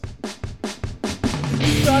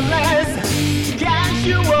Thoughtless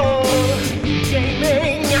casual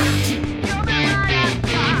gaming.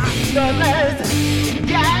 Thoughtless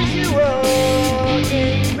casual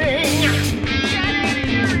gaming.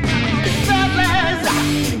 Thoughtless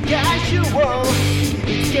casual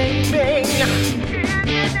gaming.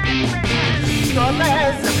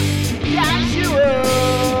 Thoughtless casual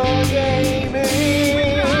gaming.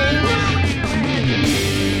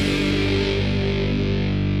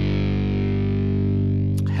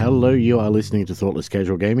 Hello, you are listening to Thoughtless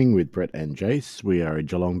Casual Gaming with Brett and Jace. We are a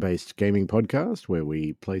Geelong-based gaming podcast where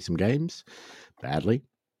we play some games badly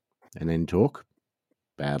and then talk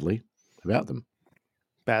badly about them.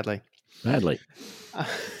 Badly.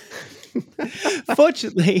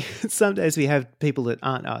 Fortunately, some days we have people that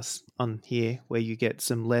aren't us on here where you get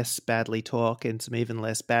some less badly talk and some even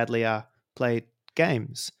less badly played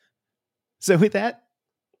games. So with that,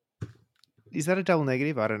 is that a double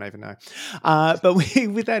negative? I don't even know. But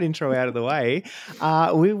with that intro out of the way,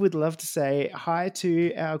 we would love to say hi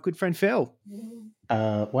to our good friend Phil.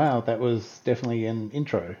 Wow, that was definitely an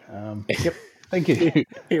intro. Yep, thank you.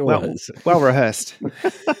 It was. Well rehearsed.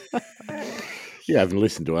 You haven't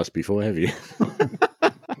listened to us before, have you?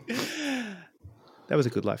 That was a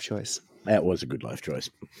good life choice. That was a good life choice.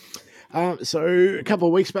 So a couple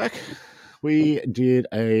of weeks back, we did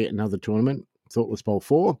another tournament, Thoughtless Bowl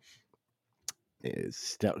 4.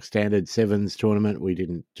 It's standard sevens tournament. We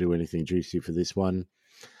didn't do anything juicy for this one.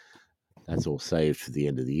 That's all saved for the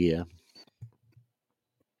end of the year.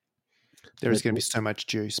 There is going to be so much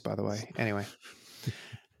juice, by the way. Anyway.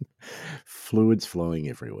 Fluids flowing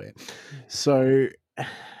everywhere. So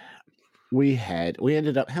we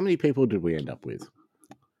ended up, how many people did we end up with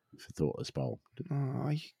for Thoughtless Bowl? Oh,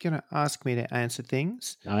 are you going to ask me to answer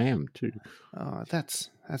things? I am too. Oh, that's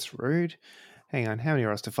rude. Hang on, how many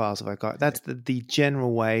roster files have I got? That's the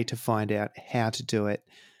general way to find out how to do it.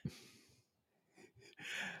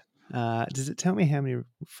 Does it tell me how many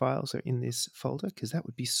files are in this folder? Because that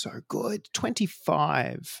would be so good.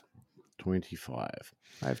 25. 25.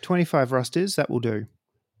 I have 25 rosters. That will do.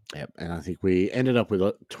 Yep, and I think we ended up with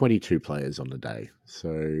 22 players on the day.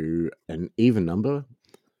 So an even number,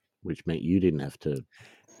 which meant you didn't have to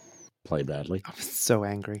play badly. I was so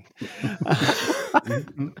angry.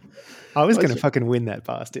 I was going to fucking win that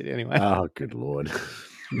bastard anyway. Oh, good Lord.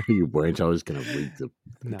 No, you weren't. I was going to read the...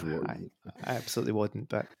 No, I absolutely wasn't,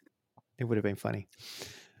 but it would have been funny.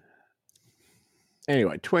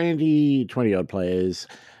 Anyway, 20 odd players.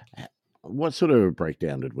 What sort of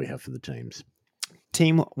breakdown did we have for the teams?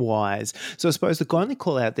 Team-wise. So I suppose the only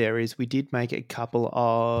call out there is we did make a couple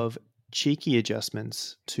of cheeky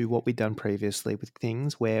adjustments to what we'd done previously with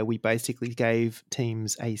things where we basically gave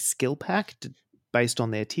teams a skill pack based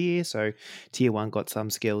on their tier. So tier 1 got some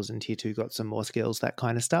skills and tier 2 got some more skills, that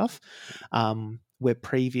kind of stuff. Where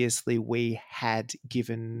previously we had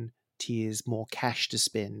given tiers more cash to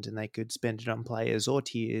spend and they could spend it on players or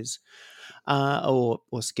tiers or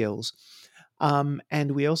skills.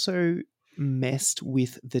 And we also messed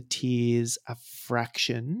with the tiers a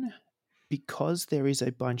fraction because there is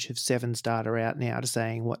a bunch of sevens data out now to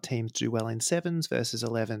saying what teams do well in sevens versus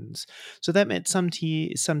 11s. So that meant some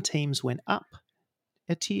teams went up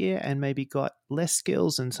a tier and maybe got less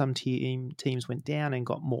skills, and some teams went down and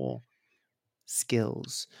got more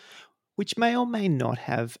skills, which may or may not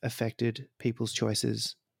have affected people's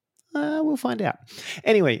choices. We'll find out.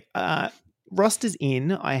 Anyway, rosters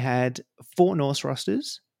in, I had 4 Norse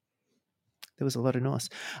rosters. There was a lot of Norse.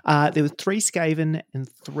 There were 3 Skaven and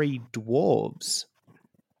 3 Dwarves.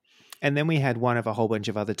 And then we had one of a whole bunch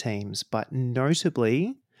of other teams, but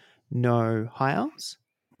notably no High Elves,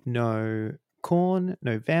 no Khorne,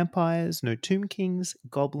 no Vampires, no Tomb Kings,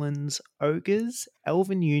 Goblins, Ogres,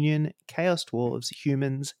 Elven Union, Chaos Dwarves,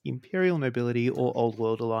 Humans, Imperial Nobility, or Old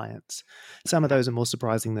World Alliance. Some of those are more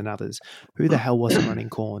surprising than others. Who the hell wasn't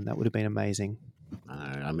running Khorne? That would have been amazing.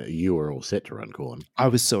 I mean, you were all set to run Khorne. I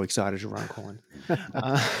was so excited to run Khorne.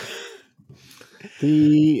 I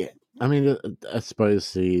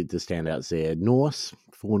suppose the standouts there, Norse,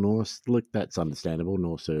 4 Norse. Look, that's understandable.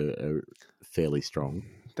 Norse are fairly strong.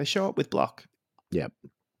 They show up with block. Yep.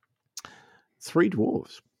 3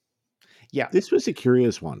 Dwarves. Yeah. This was a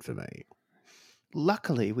curious one for me.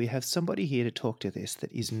 Luckily, we have somebody here to talk to this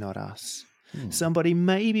that is not us. Somebody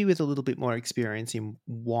maybe with a little bit more experience in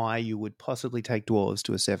why you would possibly take dwarves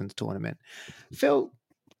to a sevens tournament. Phil,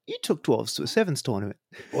 you took dwarves to a sevens tournament.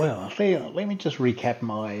 Well, let me just recap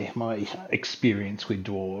my experience with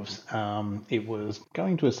dwarves. It was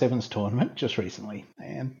going to a sevens tournament just recently,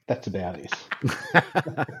 and that's about it.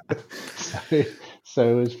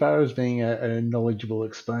 So as far as being a knowledgeable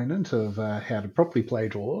exponent of how to properly play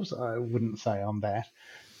dwarves, I wouldn't say I'm that.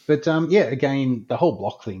 But yeah, again, the whole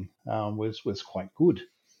block thing was quite good.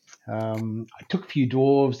 I took a few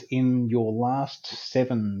dwarves in your last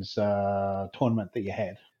sevens tournament that you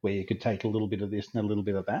had, where you could take a little bit of this and a little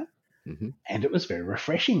bit of that, and it was very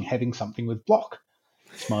refreshing having something with block.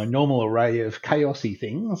 It's my normal array of chaosy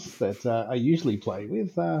things that I usually play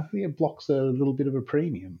with. Yeah, block's a little bit of a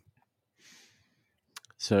premium.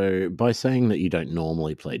 So, by saying that you don't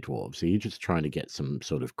normally play dwarves, are you just trying to get some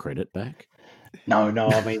sort of credit back? No.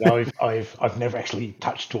 I mean, I've never actually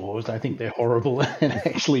touched dwarves. I think they're horrible and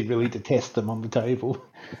actually really detest them on the table.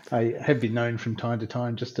 I have been known from time to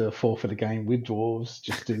time just to forfeit a game with dwarves,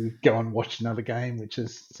 just to go and watch another game, which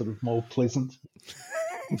is sort of more pleasant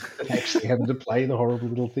than actually having to play the horrible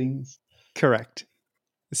little things. Correct.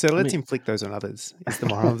 So let's mean- inflict those on others, is the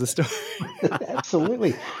moral of the story.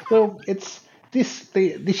 Absolutely. Well, it's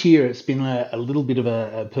this year. It's been a little bit of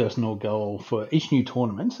a personal goal for each new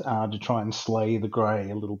tournament to try and slay the grey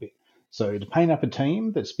a little bit. So to paint up a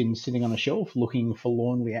team that's been sitting on a shelf looking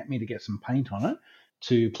forlornly at me to get some paint on it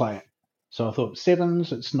to play it. So I thought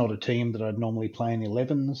sevens. It's not a team that I'd normally play in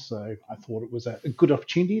 11s, so I thought it was a good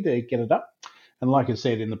opportunity to get it up. And like I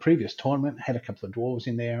said, in the previous tournament, had a couple of dwarves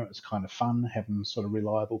in there. It was kind of fun having sort of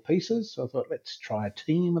reliable pieces. So I thought, let's try a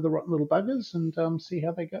team of the rotten little buggers and see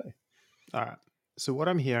how they go. All right. So what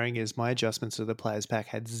I'm hearing is my adjustments to the players pack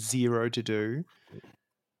had zero to do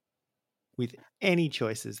with any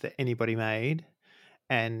choices that anybody made,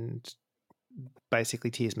 and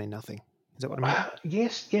basically tears mean nothing. Is that what I'm hearing?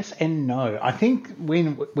 Yes, and no. I think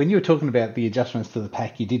when you were talking about the adjustments to the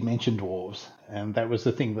pack, you did mention dwarves, and that was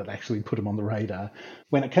the thing that actually put them on the radar.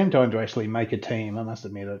 When it came time to actually make a team, I must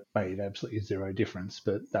admit it made absolutely zero difference,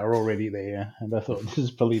 but they were already there, and I thought this is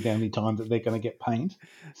probably the only time that they're going to get paint,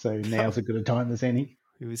 so now's as good a time as any.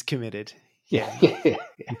 It was committed. Yeah.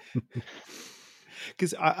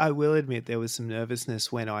 Because I will admit there was some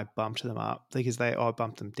nervousness when I bumped them up, because I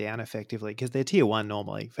bumped them down effectively, because they're tier 1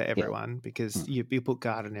 normally for everyone, because you put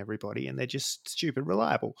guard on everybody and they're just stupid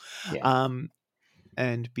reliable. Yeah.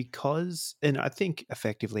 And I think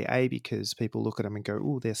effectively, because people look at them and go,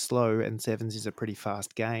 oh, they're slow, and sevens is a pretty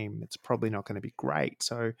fast game. It's probably not going to be great.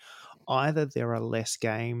 So either there are less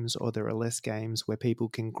games or there are less games where people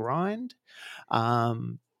can grind.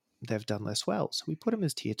 They've done less well. So we put them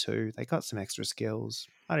as tier 2. They got some extra skills.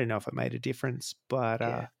 I don't know if it made a difference, but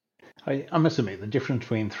I must admit, the difference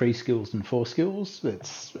between 3 skills and 4 skills,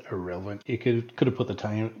 it's irrelevant. You could have put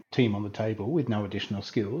the team on the table with no additional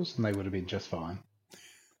skills and they would have been just fine.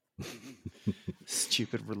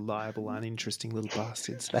 stupid, reliable, uninteresting little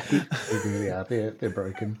bastards. They really are. They're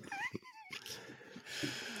broken.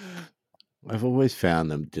 I've always found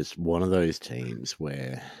them just one of those teams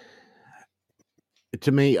where,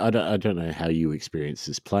 to me, I don't know how you experience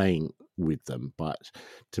this playing with them, but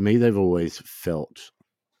to me, they've always felt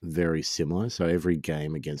very similar. So every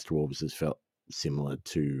game against dwarves has felt similar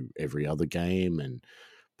to every other game, and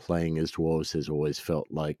playing as dwarves has always felt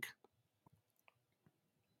like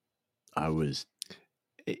I was.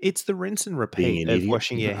 It's the rinse and repeat Being an of idiot?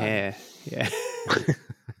 washing your No. hair. Yeah.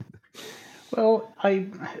 Well, I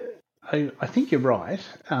think you're right,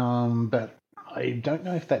 but I don't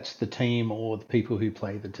know if that's the team or the people who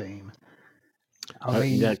play the team. I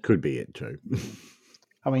mean, that could be it too.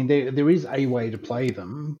 there is a way to play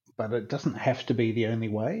them, but it doesn't have to be the only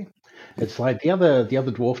way. It's like the other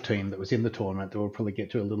dwarf team that was in the tournament that we'll probably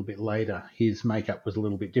get to a little bit later. His makeup was a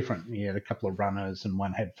little bit different. He had a couple of runners and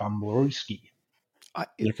one had Fumblerooski.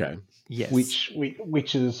 Okay. Yes.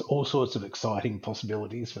 Which is all sorts of exciting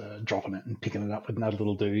possibilities for dropping it and picking it up with another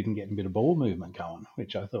little dude and getting a bit of ball movement going,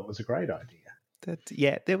 which I thought was a great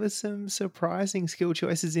idea. There was some surprising skill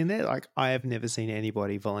choices in there. Like, I have never seen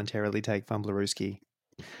anybody voluntarily take Fumblerooski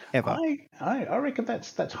ever. I reckon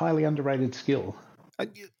that's highly underrated skill.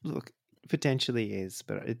 Look, potentially is,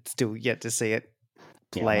 but it's still yet to see it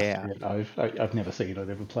play out. I've never seen it. I've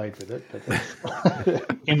never played with it,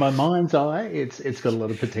 but in my mind's eye, it's got a lot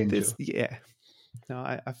of potential. No,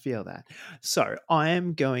 I feel that. So I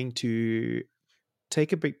am going to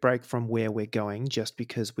take a big break from where we're going, just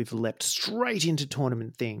because we've leapt straight into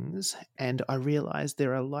tournament things, and I realize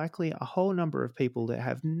there are likely a whole number of people that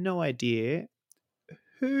have no idea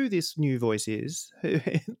who this new voice is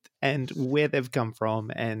and where they've come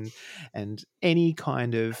from, and any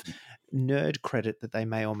kind of nerd credit that they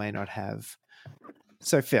may or may not have.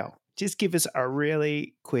 So Phil, just give us a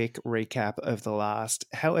really quick recap of the last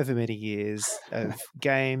however many years of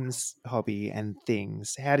games, hobby, and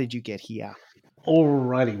things. How did you get here?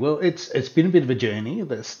 Alrighty, well, it's been a bit of a journey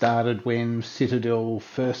that started when Citadel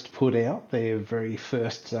first put out their very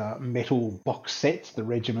first metal box sets, the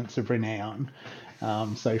Regiments of Renown.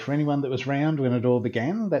 So for anyone that was around when it all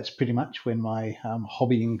began, that's pretty much when my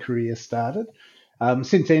hobbying career started.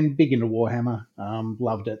 Since then, big into Warhammer,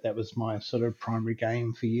 loved it. That was my sort of primary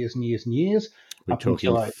game for years and years and years. We're Up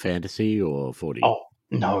until talking fantasy or 40? oh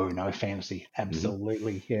no, fantasy,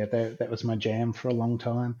 absolutely, yeah, that was my jam for a long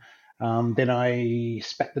time. Then I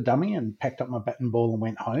spat the dummy and packed up my bat and ball and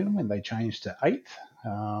went home when they changed to eighth.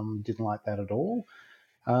 Didn't like that at all.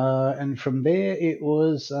 And from there, it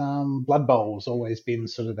was Blood Bowl's always been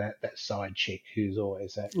sort of that side chick who's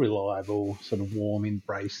always that reliable, sort of warm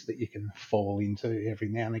embrace that you can fall into every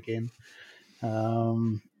now and again.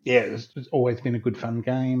 Yeah, it's always been a good fun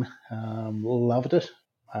game. Loved it.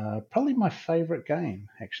 Probably my favourite game,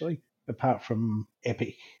 actually, apart from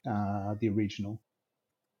Epic, the original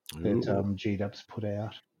that G-Dubs put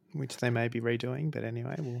out. Which they may be redoing, but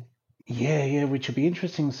anyway, we'll... Yeah, which would be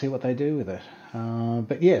interesting to see what they do with it.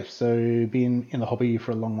 But yeah, so been in the hobby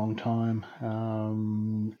for a long, long time.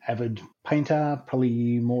 Avid painter,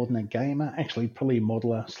 probably more than a gamer. Actually, probably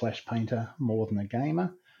modeler / painter more than a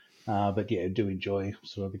gamer. But yeah, do enjoy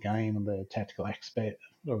sort of the game and the tactical aspect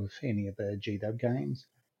of any of the G-Dub games.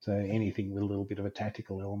 So anything with a little bit of a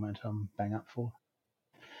tactical element, I'm bang up for.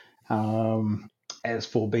 As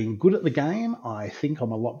for being good at the game, I think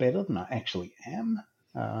I'm a lot better than I actually am.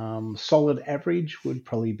 Solid average would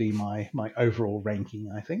probably be my overall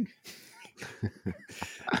ranking, I think.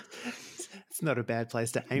 It's not a bad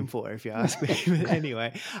place to aim for, if you ask me. But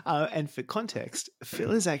anyway, and for context,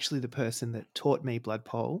 Phil is actually the person that taught me Blood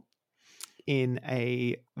Bowl in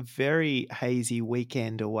a very hazy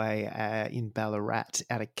weekend away in Ballarat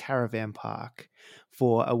at a caravan park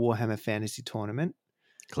for a Warhammer Fantasy tournament.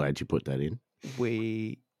 Glad you put that in.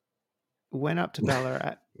 We went up to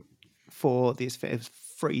Ballarat for this. It was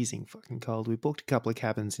freezing fucking cold. We booked a couple of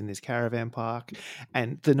cabins in this caravan park,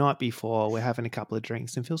 and the night before we're having a couple of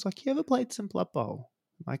drinks, and Phil's like, "You ever played some Blood Bowl?"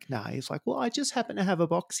 I'm like, "No." He's like, "Well, I just happen to have a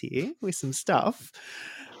box here with some stuff."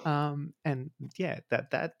 And yeah,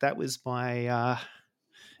 that was my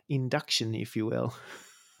induction, if you will,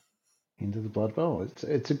 into the Blood Bowl.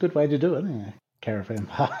 It's a good way to do it, isn't it? Caravan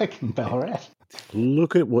park in Ballarat.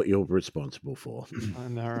 Look at what you're responsible for. I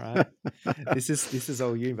know, right? This is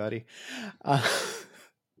all you, buddy.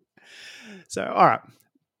 So, all right,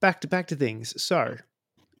 back to things. So,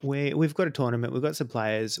 we've got a tournament, we've got some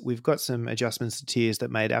players, we've got some adjustments to tiers that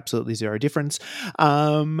made absolutely zero difference,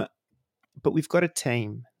 but we've got a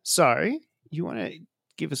team. So, you want to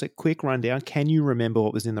give us a quick rundown? Can you remember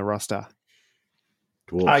what was in the roster?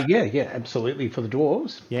 Yeah, absolutely, for the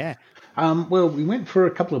Dwarves. Yeah. Well, we went for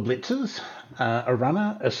a couple of blitzers, a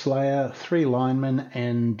runner, a slayer, 3 linemen,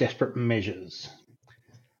 and desperate measures.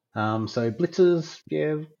 So blitzers,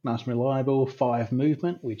 yeah, nice and reliable, 5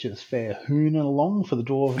 movement, which is fair hooning along for the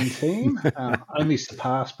Dwarven team, only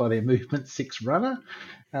surpassed by their movement 6 runner.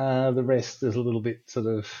 The rest is a little bit sort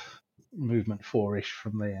of movement 4-ish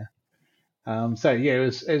from there. So yeah,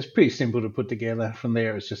 it was pretty simple to put together. From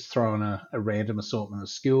there, it's just throwing a random assortment of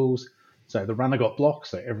skills. So the runner got block,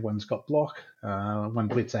 so everyone's got block. One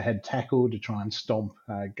blitzer had tackle to try and stomp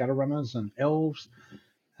gutter runners and elves.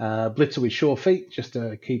 Blitzer with sure feet just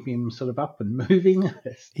to keep him sort of up and moving.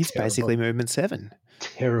 He's basically movement 7.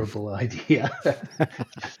 Terrible idea.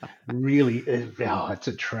 Really, it's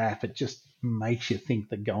a trap. It just makes you think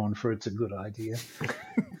that going for it's a good idea.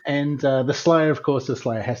 And the Slayer, of course, the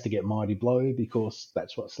Slayer has to get Mighty Blow because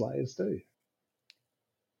that's what Slayers do.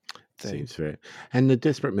 Seems fair. And the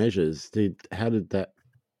desperate measures, how did that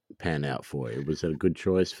pan out for you? Was it a good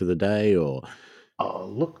choice for the day, or? Oh,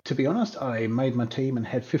 look, to be honest, I made my team and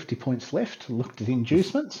had 50 points left, looked at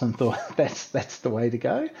inducements and thought that's the way to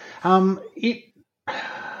go. I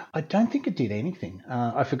don't think it did anything.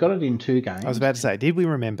 I forgot it in 2 games. I was about to say, did we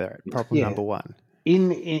remember it? Problem number 1. In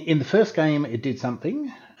the first game, it did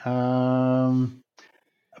something. Apart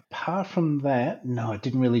from that, no, it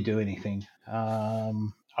didn't really do anything.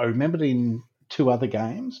 I remembered in 2 other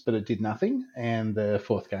games, but it did nothing. And the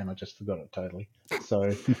 4th game, I just forgot it totally.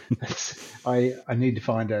 So I need to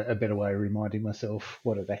find a better way of reminding myself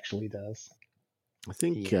what it actually does. I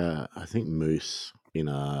think Moose in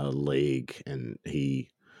a league, and he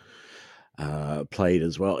played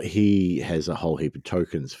as well. He has a whole heap of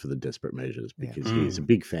tokens for the desperate measures because he's a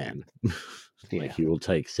big fan. Like he will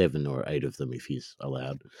take 7 or 8 of them if he's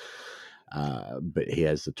allowed. But he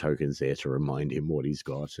has the tokens there to remind him what he's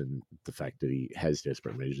got and the fact that he has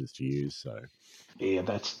desperate measures to use. So yeah,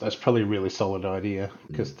 that's probably a really solid idea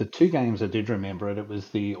because the 2 games I did remember it was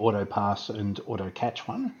the auto pass and auto catch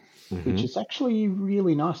one. which is actually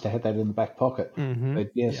really nice to have that in the back pocket. Mm-hmm.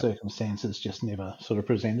 But yeah, Yep. circumstances just never sort of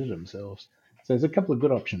presented themselves. So there's a couple of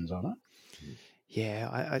good options on it.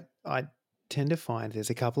 Yeah, I tend to find there's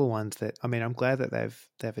a couple of ones that, I mean, I'm glad that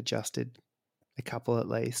they've adjusted a couple at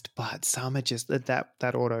least, but some are just that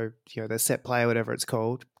auto, the set play or whatever it's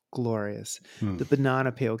called, glorious. The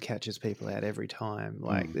banana peel catches people out every time.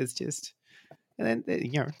 Like there's just, and then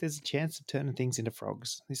there's a chance of turning things into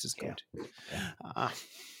frogs. This is good. All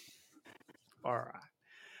right.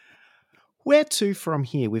 Where to from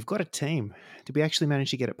here? We've got a team. Did we actually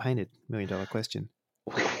manage to get it painted? $1 million question.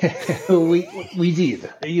 we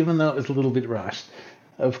did, even though it was a little bit rushed.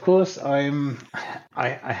 Of course, I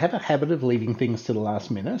have a habit of leaving things to the last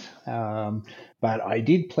minute, but I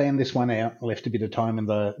did plan this one out, left a bit of time in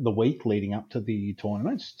the week leading up to the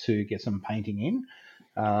tournament to get some painting in.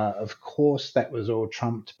 Of course, that was all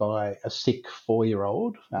trumped by a sick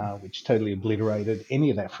 4-year-old, which totally obliterated any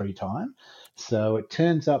of that free time. So it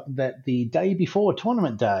turns up that the day before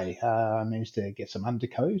tournament day, I managed to get some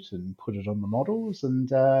undercoat and put it on the models and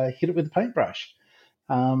hit it with a paintbrush.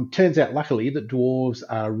 Turns out, luckily, that dwarves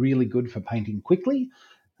are really good for painting quickly,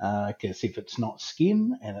 because if it's not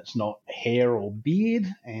skin and it's not hair or beard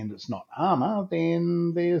and it's not armor,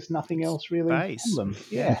 then there's nothing else really Base. on them.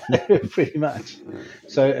 Yeah, pretty much.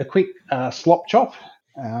 So a quick slop chop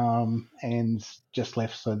and just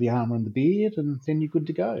left the armor and the beard, and then you're good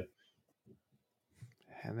to go.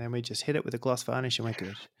 And then we just hit it with a gloss varnish and we're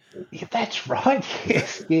good. Yeah, that's right.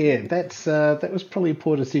 Yes, yeah. That was probably a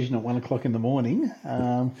poor decision at 1 o'clock in the morning.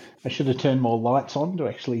 I should have turned more lights on to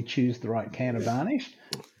actually choose the right can of varnish.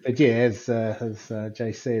 But yeah, as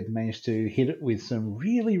Jay said, managed to hit it with some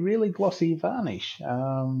really, really glossy varnish.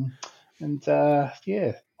 All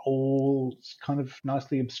kind of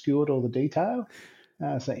nicely obscured all the detail.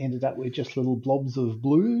 So ended up with just little blobs of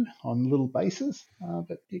blue on little bases,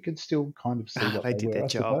 but you could still kind of see what They they did were, their I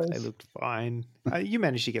job. suppose. They looked fine. You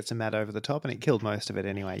managed to get some matte over the top and it killed most of it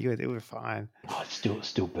anyway. They were fine. Oh, it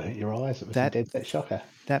still burnt your eyes. It was a dead set shocker.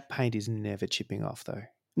 That paint is never chipping off though.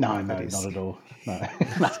 No, not at all. No.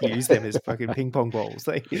 Use them as fucking ping pong balls.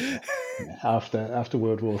 After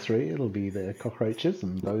World War III, it'll be the cockroaches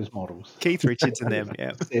and those models. Keith Richards and them,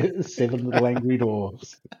 yeah. 7 little angry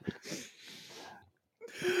dwarves.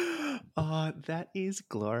 Oh, that is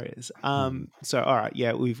glorious. So all right,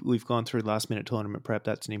 yeah, we've gone through last minute tournament prep.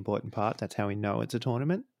 That's an important part. That's how we know it's a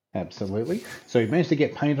tournament. Absolutely. So we managed to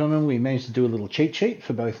get paint on them. We managed to do a little cheat sheet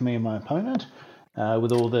for both me and my opponent,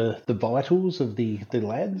 with all the vitals of the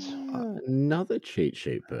lads. Another cheat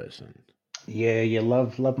sheet person. Yeah,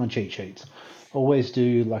 love my cheat sheets. Always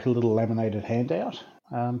do like a little laminated handout.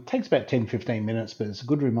 Takes about 10-15 minutes, but it's a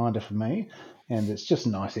good reminder for me. And it's just a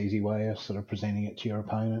nice, easy way of sort of presenting it to your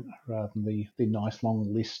opponent rather than the nice long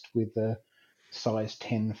list with the size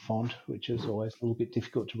 10 font, which is always a little bit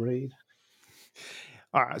difficult to read.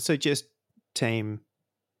 All right, so just team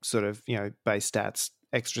sort of, base stats,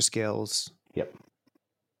 extra skills. Yep.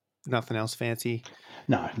 Nothing else fancy?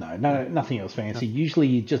 No, nothing else fancy.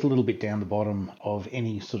 Usually just a little bit down the bottom of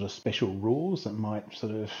any sort of special rules that might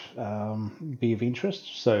sort of be of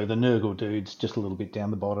interest. So the Nurgle dude's just a little bit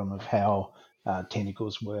down the bottom of how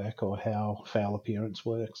tentacles work or how foul appearance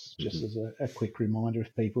works, just as a quick reminder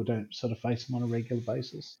if people don't sort of face them on a regular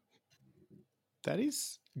basis. That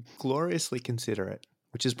is gloriously considerate,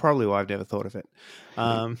 which is probably why I've never thought of it.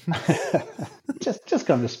 Just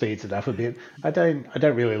kind of speeds it up a bit. I don't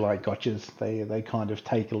really like gotchas. They kind of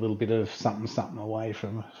take a little bit of something away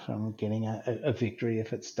from getting a victory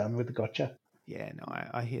if it's done with a gotcha. Yeah, no,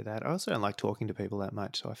 I hear that. I also don't like talking to people that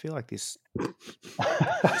much, so I feel like this.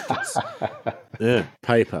 Yeah,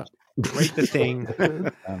 paper. Read the thing.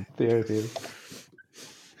 There it is.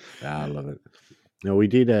 I love it. No, we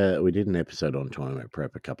did an episode on tournament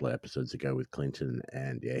prep a couple of episodes ago with Clinton,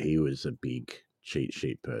 and yeah, he was a big cheat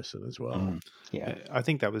sheet person as well. Yeah, I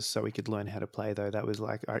think that was so we could learn how to play. Though that was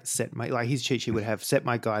like, all right, his cheat sheet would have set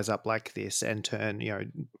my guys up like this and turn,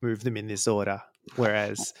 move them in this order.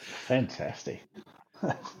 Whereas, fantastic.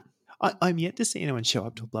 I'm yet to see anyone show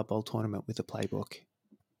up to a Blood Bowl tournament with a playbook.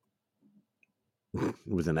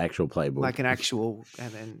 With an actual playbook, like an actual,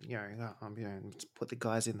 and then let's put the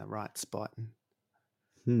guys in the right spot.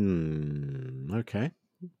 Okay.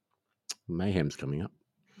 Mayhem's coming up.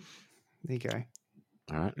 There you go.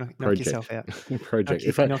 All right. Knock yourself out.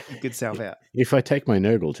 Project. Knock your good self out. If I take my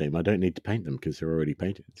Nurgle team, I don't need to paint them because they're already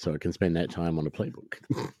painted, so I can spend that time on a playbook.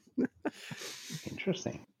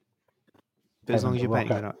 Interesting. But as long as you're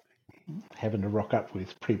painting it up. Having to rock up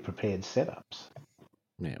with pre-prepared setups.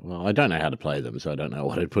 Yeah, well, I don't know how to play them, so I don't know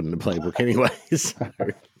what I'd put in the playbook anyway. So.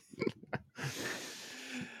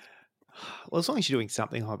 Well, as long as you're doing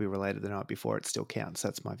something hobby related the night before, it still counts.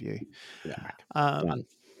 That's my view. Yeah. Um, Done.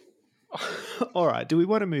 all right. Do we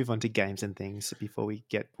want to move on to games and things before we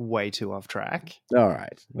get way too off track? All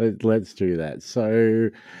right, let's do that. So,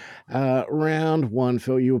 round one,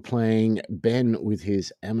 Phil, you were playing Ben with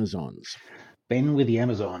his Amazons. Ben with the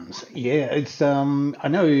Amazons. Yeah, it's I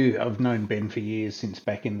know I've known Ben for years, since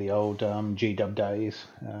back in the old GW days,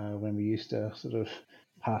 when we used to sort of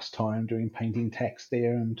pass time doing painting tax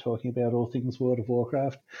there and talking about all things World of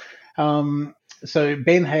Warcraft. So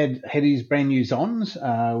Ben had his brand new Zons,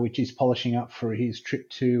 which he's polishing up for his trip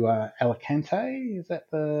to Alicante. Is that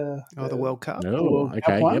the World Cup? the Oh, World Cup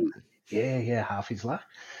okay, yep. one? Yeah, half his luck.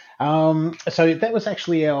 So that was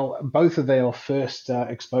actually both of our first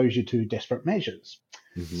exposure to Desperate Measures.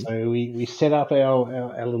 Mhm. So we set up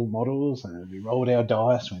our little models and we rolled our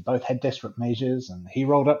dice. And we both had Desperate Measures, and he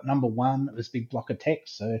rolled up number one. It was a big block of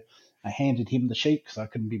text, so I handed him the sheet because I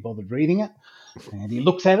couldn't be bothered reading it. And he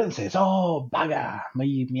looks at it and says, "Oh, bugger,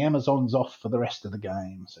 my Amazon's off for the rest of the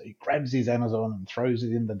game." So he grabs his Amazon and throws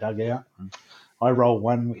it in the dugout. And I roll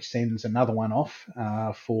one, which sends another one off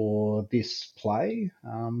for this play.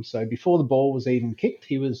 So before the ball was even kicked,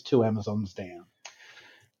 he was 2 Amazons down.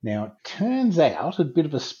 Now, it turns out, a bit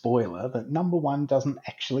of a spoiler, that number one doesn't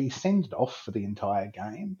actually send it off for the entire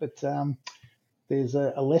game, but there's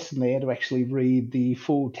a lesson there to actually read the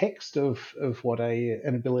full text of what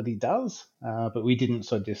an ability does, but we didn't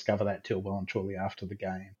sort of discover that till well and truly after the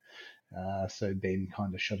game. So Ben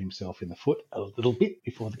kind of shot himself in the foot a little bit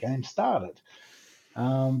before the game started.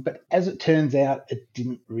 But as it turns out, it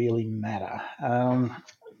didn't really matter.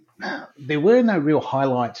 There were no real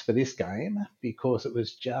highlights for this game because it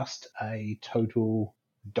was just a total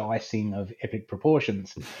dicing of epic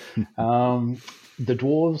proportions. The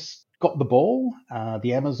dwarves got the ball.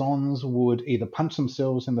 The Amazons would either punch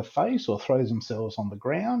themselves in the face or throw themselves on the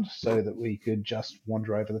ground so that we could just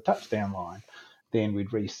wander over the touchdown line. Then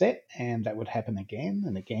we'd reset, and that would happen again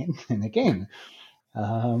and again and again.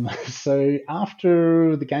 So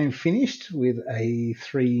after the game finished with a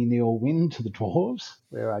 3-0 win to the Dwarves,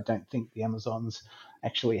 where I don't think the Amazons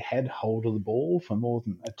actually had hold of the ball for more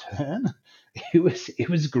than a turn, it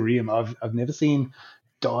was grim. I've never seen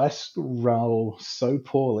dice roll so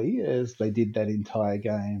poorly as they did that entire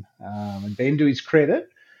game. And Ben, to his credit,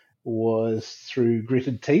 was through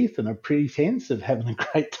gritted teeth and a pretense of having a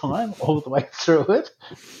great time all the way through it.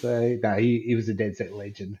 So no, he was a dead set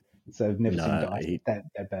legend. So I've never seen dice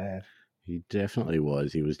that bad. He definitely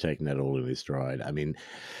was. He was taking that all in his stride. I mean,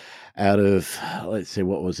 out of, let's see,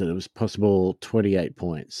 what was it? It was possible 28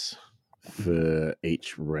 points for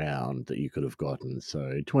each round that you could have gotten.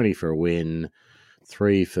 So 20 for a win,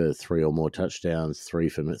 3 for 3 or more touchdowns, 3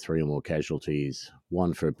 for 3 or more casualties,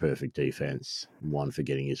 1 for a perfect defense, 1 for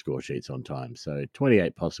getting your score sheets on time. So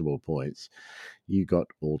 28 possible points. You got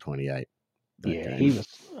all 28. Yeah, game.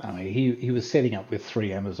 he was setting up with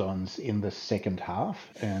 3 Amazons in the second half,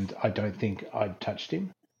 and I don't think I'd touched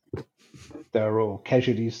him. They were all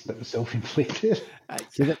casualties that were self-inflicted.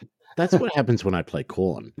 See, that's what happens when I play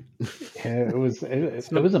Corn. Yeah, it was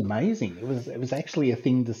amazing. It was actually a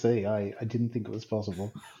thing to see. I didn't think it was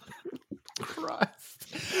possible.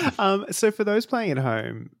 Christ. So for those playing at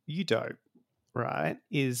home, you don't. Right,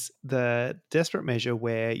 is the desperate measure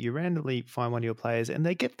where you randomly find one of your players and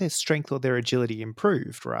they get their strength or their agility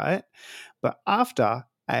improved, right? But after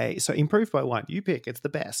so improved by 1, you pick, it's the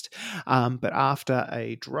best. But after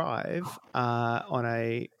a drive on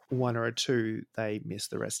a 1 or a 2, they miss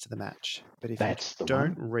the rest of the match. But if you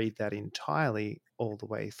don't read that entirely all the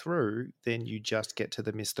way through, then you just get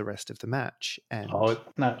to miss the rest of the match. And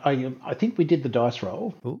no, I think we did the dice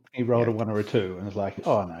roll. He rolled a 1 or a 2 and was like,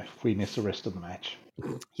 "Oh no, we missed the rest of the match."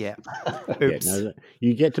 Yeah. Oops. Yeah, no,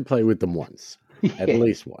 you get to play with them once, at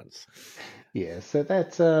least once. Yeah, so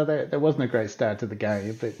that wasn't a great start to the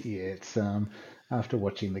game, but yeah, it's after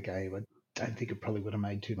watching the game, I don't think it probably would have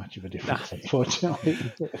made too much of a difference. Unfortunately,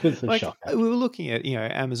 it was a shocker. We were looking at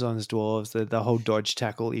Amazon's dwarves, the whole dodge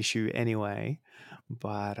tackle issue anyway,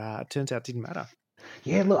 but it turns out it didn't matter.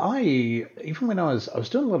 Yeah, look, even when I was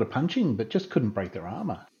doing a lot of punching, but just couldn't break their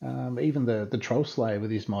armor. Even the Troll Slayer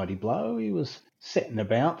with his mighty blow, he was setting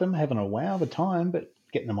about them, having a wow of a time, but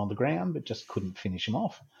getting them on the ground, but just couldn't finish them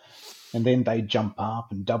off. And then they jump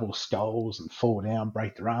up and double skulls and fall down,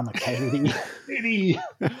 break their armor, casualty.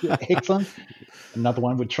 Excellent. Another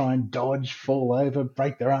one would try and dodge, fall over,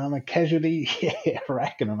 break their armor, casualty. Yeah,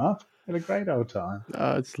 racking them up. Had a great old time.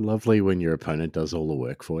 It's lovely when your opponent does all the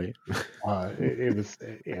work for you. It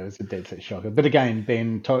was a dead set shocker. But again,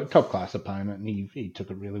 Ben, top class opponent, and he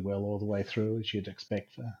took it really well all the way through, as you'd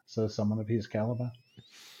expect for someone of his caliber.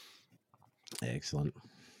 Excellent.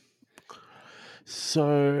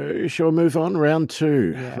 So, shall we move on? Round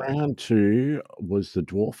 2. Yeah. Round 2 was the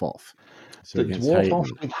dwarf off. So The against dwarf off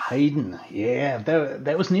Hayden. with Hayden. Yeah,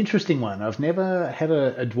 that was an interesting one. I've never had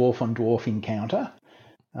a dwarf on dwarf encounter.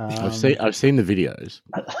 I've seen the videos.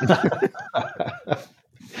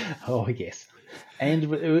 Oh, yes. And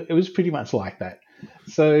it was pretty much like that.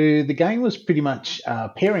 So the game was pretty much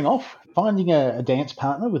pairing off, finding a dance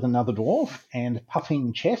partner with another dwarf, and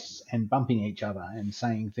puffing chests and bumping each other and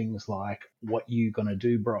saying things like, "What you gonna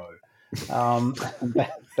do, bro?"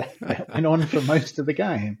 That went on for most of the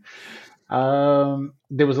game.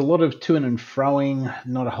 There was a lot of to and froing,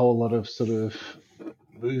 not a whole lot of sort of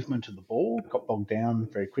movement of the ball. Got bogged down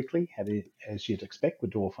very quickly, as you'd expect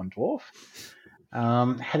with dwarf on dwarf.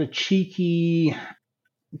 Had a cheeky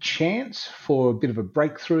chance for a bit of a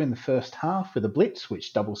breakthrough in the first half with a blitz,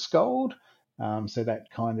 which double scored. So that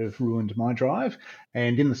kind of ruined my drive.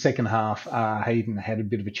 And in the second half, Hayden had a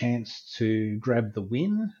bit of a chance to grab the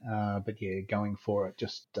win. But yeah, going for it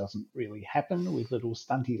just doesn't really happen with little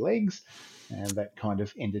stunty legs. And that kind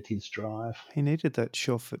of ended his drive. He needed that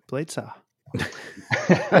sure-foot blitzer.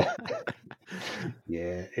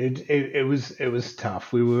 Yeah, it was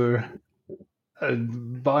tough. We were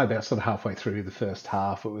by about sort of halfway through the first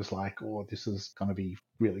half, it was like, oh, this is going to be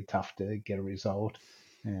really tough to get a result,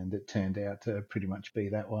 and it turned out to pretty much be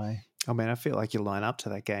that way. I mean, I feel like you line up to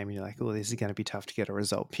that game and you're like, oh, this is going to be tough to get a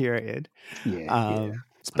result, period. Yeah.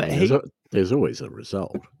 But there's always a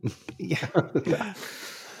result. Yeah.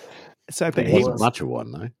 So, but It wasn't much of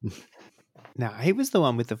one, though. No, he was the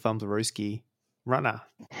one with the Fumblerooski runner.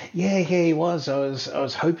 Yeah, he was. I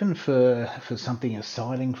was hoping for something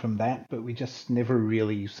exciting from that, but we just never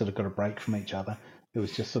really sort of got a break from each other. It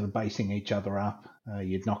was just sort of basing each other up.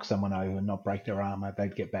 You'd knock someone over and not break their arm,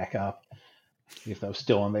 they'd get back up. If they were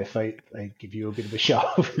still on their feet, they'd give you a bit of a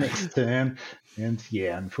shove next turn. And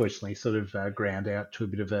yeah, unfortunately, sort of ground out to a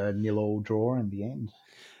bit of a 0-0 draw in the end.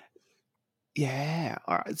 Yeah.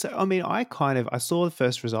 All right. So, I mean, I saw the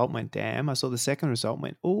first result, went, damn. I saw the second result,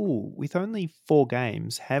 went, oh, with only 4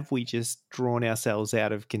 games, have we just drawn ourselves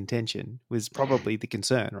out of contention? Was probably the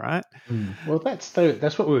concern, right? Well, that's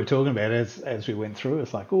what we were talking about as we went through.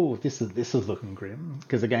 It's like, oh, this is looking grim.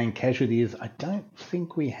 Because again, casualties, I don't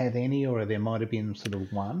think we had any, or there might have been sort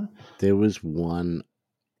of one. There was one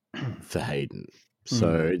for Hayden.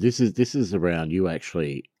 So this is around you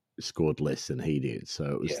actually scored less than he did. So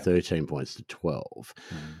it was 13 points to 12.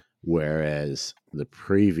 Whereas the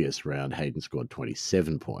previous round, Hayden scored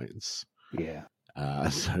 27 points. Yeah.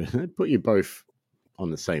 So that put you both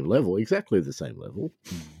on the same level, exactly the same level.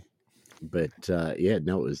 But it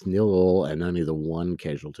was 0-0 and only the one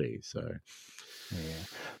casualty. So yeah.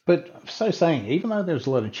 But so saying, even though there was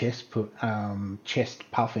a lot of chest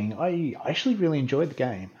puffing, I actually really enjoyed the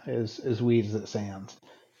game, as weird as it sounds.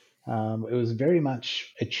 It was very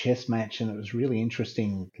much a chess match, and it was really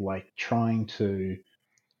interesting, like trying to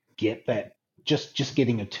get that, just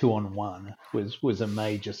getting a 2-on-1 was a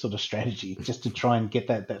major sort of strategy, just to try and get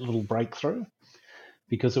that little breakthrough,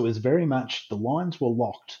 because it was very much the lines were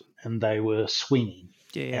locked and they were swinging.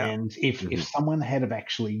 Yeah. And if someone had have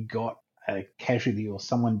actually got a casualty or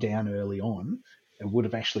someone down early on, it would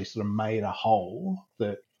have actually sort of made a hole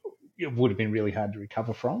that it would have been really hard to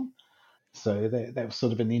recover from. So that was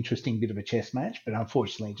sort of an interesting bit of a chess match, but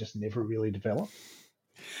unfortunately it just never really developed.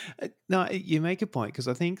 No, you make a point, because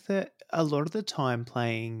I think that a lot of the time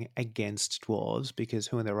playing against dwarves, because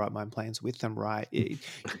who in their right mind plays with them, right?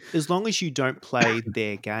 As long as you don't play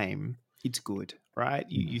their game, it's good, right?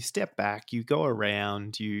 You step back, you go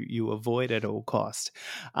around, you avoid at all cost.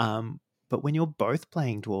 But when you're both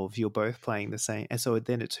playing dwarves, you're both playing the same. And so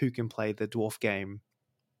then it's who can play the dwarf game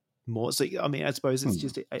more. So, I mean, I suppose it's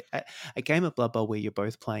just a game of Blood Bowl where you're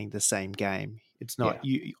both playing the same game. It's not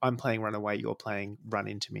I'm playing run away, you're playing run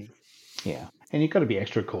into me. Yeah. And you've got to be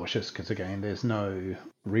extra cautious because, again, there's no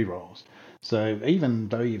rerolls. So even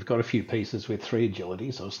though you've got a few pieces with 3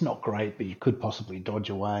 agility, so it's not great, but you could possibly dodge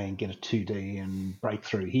away and get a 2D and break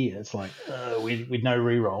through here. It's like, with no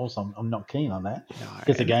rerolls, I'm not keen on that.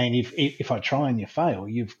 Because, again, if I try and you fail,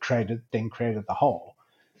 you've created the hole.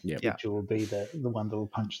 Which will be the one that will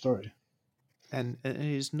punch through. And it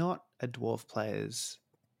is not a dwarf player's,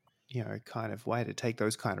 kind of way to take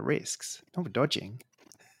those kind of risks. Not with dodging.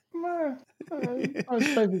 I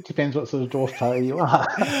suppose it depends what sort of dwarf player you are.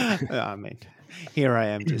 I mean, here I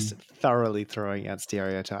am just thoroughly throwing out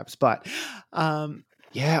stereotypes. But all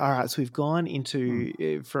right. So we've gone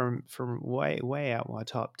into from way out my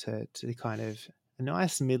top to kind of a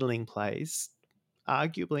nice middling place,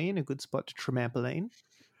 arguably in a good spot to trampoline.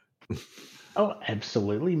 Oh,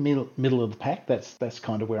 absolutely. Middle of the pack. That's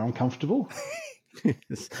kind of where I'm comfortable.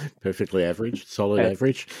 It's perfectly average, solid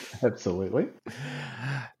average. Absolutely.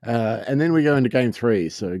 And then we go into game 3.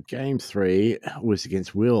 So game 3 was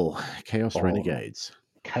against Will, Chaos Renegades.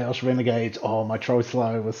 Chaos Renegades. Oh, my troll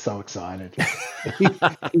slayer was so excited.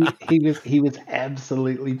 he was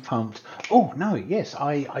absolutely pumped. Oh no, yes,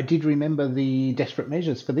 I did remember the desperate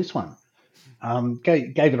measures for this one.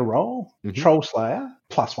 Gave it a roll. Mhm. Troll slayer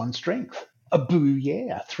 +1 strength. A boo,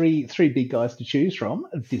 yeah. Three big guys to choose from.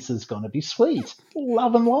 This is going to be sweet.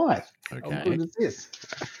 Love and life. Okay. How good is this?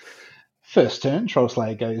 First turn, Troll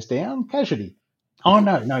Slayer goes down. Casualty. Oh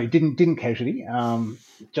no, didn't casualty.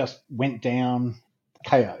 Just went down,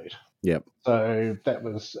 KO'd. Yep. So that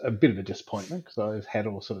was a bit of a disappointment because I had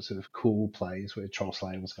all sorts of cool plays where Troll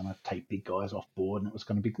Slayer was going to take big guys off board and it was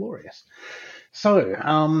going to be glorious. So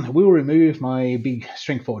we'll remove my big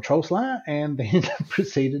Strength 4 Troll Slayer and then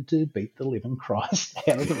proceeded to beat the living Christ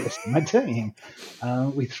out of the rest of my team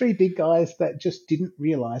with 3 big guys that just didn't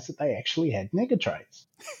realise that they actually had nega traits.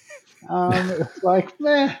 It's like,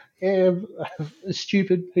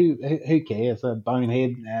 stupid. Who cares? A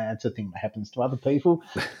bonehead. It's a thing that happens to other people.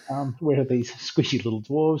 Where are these squishy little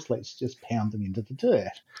dwarves? Let's just pound them into the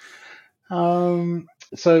dirt.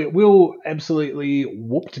 So Will absolutely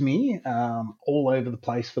whooped me all over the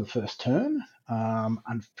place for the first turn.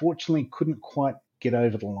 Unfortunately, couldn't quite get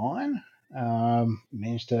over the line.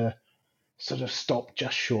 Managed to sort of stopped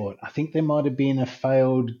just short. I think there might have been a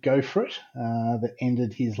failed go for it that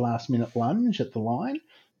ended his last minute lunge at the line.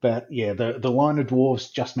 But yeah, the line of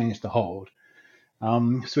dwarves just managed to hold.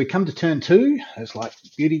 So we come to turn 2. It's like,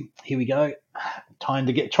 beauty, here we go. Time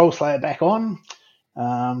to get Troll Slayer back on.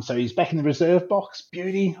 So he's back in the reserve box,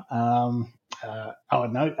 beauty. We'll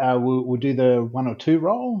do the 1 or 2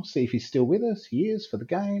 roll, see if he's still with us. He is for the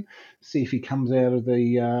game. See if he comes out of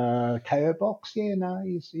the KO box. Yeah, no,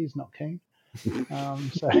 he's not keen.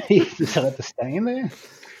 So he decided to stay in there.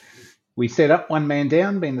 We set up 1 man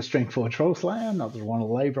down, being the Strength 4 Troll Slayer. Not that I want to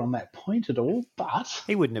labour on that point at all, but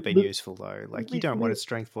he wouldn't have been useful though. Like, you don't want a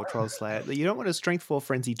Strength 4 Troll Slayer. You don't want a Strength 4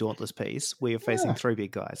 Frenzy Dauntless piece where you're facing 3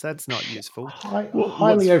 big guys. That's not useful.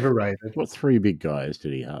 Highly overrated. What 3 big guys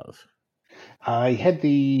did he have? He had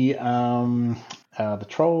the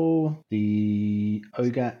troll, the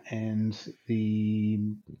ogre, and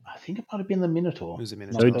I think it might have been the Minotaur. It was a So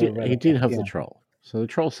Minotaur. he did have the troll. So the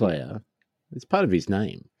Troll Slayer, it's part of his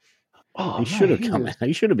name. He should have come out.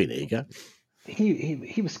 He should have been eager.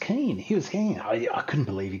 He was keen. He was keen. I couldn't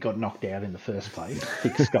believe he got knocked out in the first place.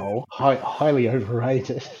 Thick skull, highly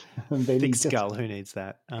overrated. And then Thick skull, who needs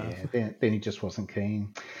that? Then he just wasn't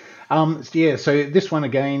keen. So this one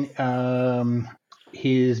again,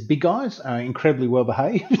 his big guys are incredibly well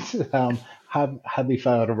behaved. Hardly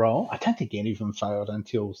failed a roll. I don't think any of them failed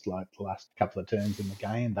until like the last couple of turns in the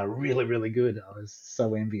game. They're really, really good. I was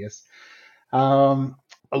so envious.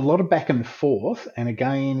 A lot of back and forth, and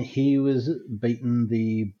again, he was beating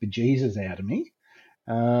the bejesus out of me.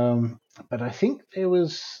 But I think there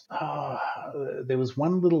was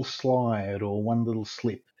one little slide or one little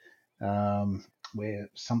slip where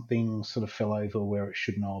something sort of fell over where it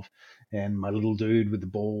shouldn't have, and my little dude with the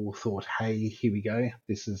ball thought, "Hey, here we go.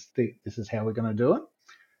 This is how we're going to do it."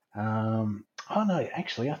 I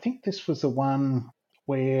think this was the one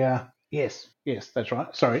where yes, that's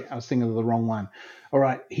right. Sorry, I was thinking of the wrong one. All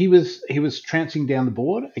right, he was trouncing down the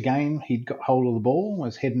board again. He'd got hold of the ball,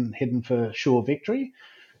 was heading for sure victory.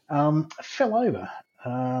 Fell over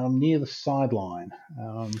near the sideline.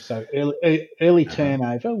 So early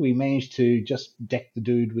turnover, we managed to just deck the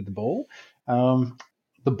dude with the ball.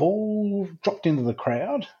 The ball dropped into the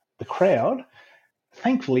crowd. The crowd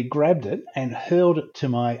thankfully grabbed it and hurled it to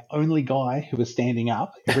my only guy who was standing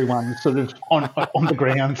up. Everyone sort of on the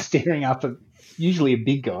ground staring up at usually a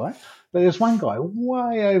big guy. But there's one guy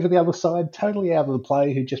way over the other side, totally out of the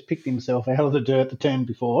play, who just picked himself out of the dirt the turn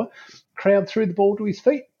before. Crowd threw the ball to his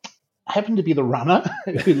feet. Happened to be the runner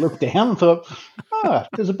who looked down and thought,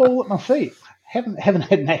 there's a ball at my feet. Haven't had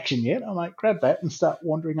an action yet. I might grab that and start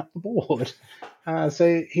wandering up the board.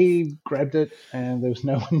 So he grabbed it, and there was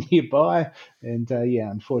no one nearby. And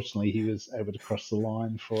unfortunately, he was able to cross the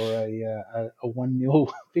line for a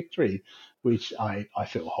 1-0 victory, which I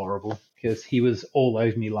feel horrible because he was all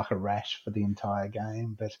over me like a rash for the entire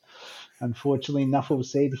game. But unfortunately, Nuffle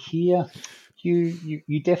said, "Here,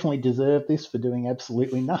 you definitely deserve this for doing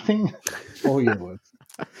absolutely nothing." All yours.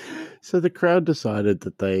 So the crowd decided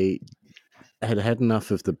that they had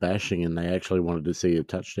enough of the bashing and they actually wanted to see a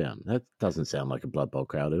touchdown. That doesn't sound like a Blood Bowl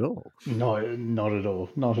crowd at all. No, not at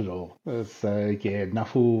all. Not at all. So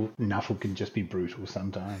Nuffle can just be brutal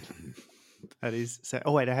sometimes. That is so.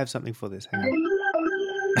 Oh wait, I have something for this. Hang on.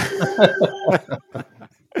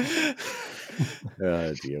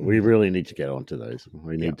 Oh dear, we really need to get onto those.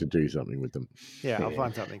 We need Yeah. to do something with them. Yeah, I'll Yeah.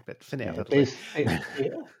 find something, but for now, Yeah,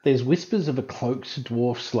 that'll there's whispers of a cloaked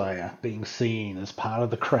dwarf slayer being seen as part of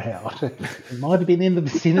the crowd. It might have been in the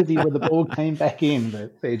vicinity where the ball came back in,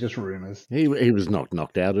 but they're just rumours. He was not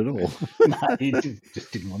knocked out at all. No, he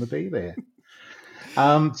just didn't want to be there.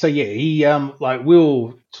 So yeah, he like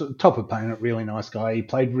Will, top opponent, really nice guy. He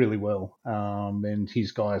played really well, and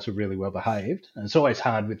his guys are really well behaved. And it's always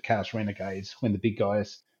hard with Chaos Renegades when the big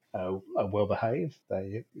guys are well behaved.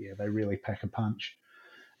 They really pack a punch.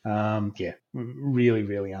 Really,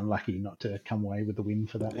 really unlucky not to come away with the win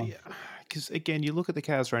for that one. Yeah, because again, you look at the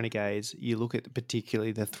Chaos Renegades, you look at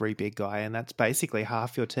particularly the 3 big guy, and that's basically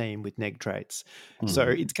half your team with neg traits. So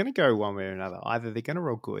it's going to go one way or another. Either they're going to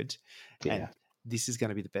roll good, and this is going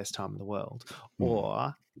to be the best time in the world,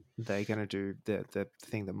 or they're going to do the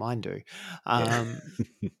thing that mine do.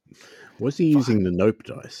 Was he using the nope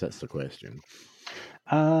dice? That's the question.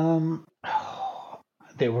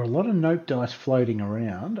 There were a lot of nope dice floating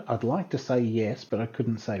around. I'd like to say yes, but I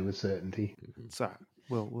couldn't say with certainty. So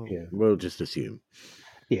we'll just assume.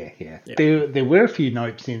 Yeah. There were a few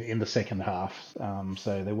nopes in the second half,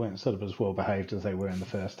 so they weren't sort of as well behaved as they were in the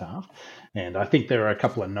first half. And I think there are a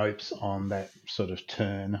couple of nopes on that sort of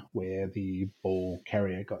turn where the ball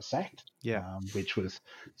carrier got sacked, which was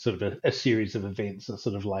sort of a series of events that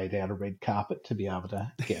sort of laid out a red carpet to be able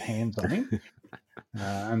to get hands on him.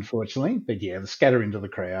 Unfortunately, but yeah, the scatter into the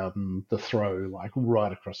crowd and the throw like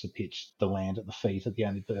right across the pitch, the land at the feet of the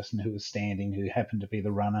only person who was standing, who happened to be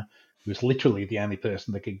the runner, who was literally the only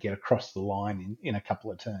person that could get across the line in a couple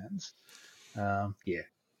of turns.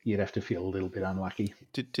 You'd have to feel a little bit unlucky.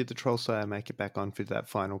 Did the Troll Slayer make it back on for that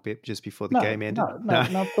final bit just before the game ended?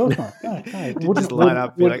 No, of course not. No. Did just line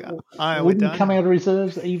up, be like, we're done? Come out of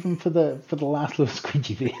reserves even for the last little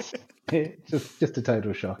squidgy bit. just a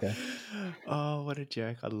total shocker. Oh, what a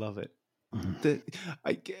joke! I love it.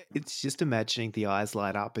 It's just imagining the eyes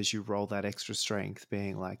light up as you roll that extra strength,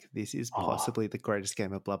 being like, "This is possibly the greatest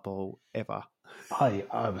game of Blood Bowl ever." I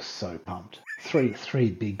was so pumped.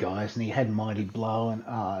 Three big guys, and he had Mighty Blow, and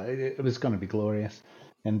it was going to be glorious.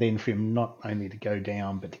 And then for him not only to go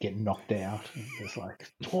down, but to get knocked out, it's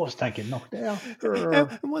like, dwarves don't get knocked out.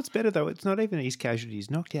 And what's better though, it's not even his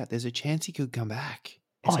casualties knocked out. There's a chance he could come back.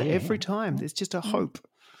 And so every time, there's just a hope.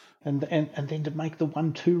 And then to make the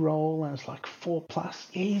 1-2 roll, and it's like 4+.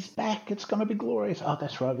 Yeah, he's back. It's going to be glorious. Oh,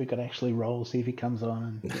 that's right. We've got to actually roll, see if he comes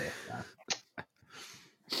on.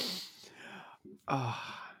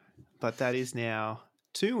 But that is now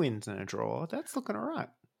 2 wins and a draw. That's looking all right.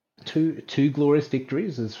 Two glorious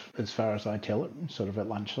victories, as far as I tell it, sort of at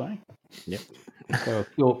lunchtime. Yep. So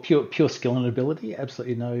pure skill and ability.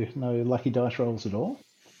 Absolutely no lucky dice rolls at all.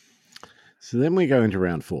 So then we go into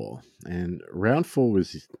round 4, and round 4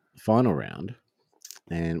 was the final round,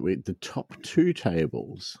 and the top 2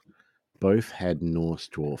 tables both had Norse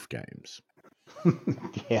dwarf games.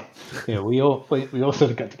 Yeah. We all sort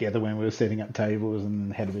of got together when we were setting up tables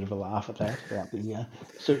and had a bit of a laugh at that about the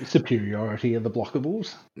superiority of the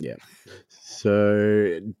blockables. Yeah.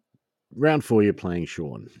 So round 4, you're playing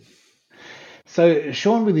Sean. So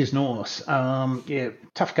Sean with his Norse,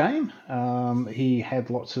 tough game. He had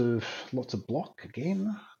lots of block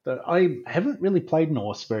again. But I haven't really played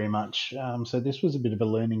Norse very much, so this was a bit of a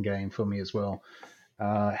learning game for me as well.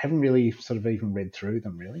 Haven't really sort of even read through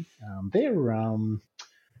them really. They're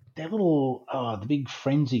little the big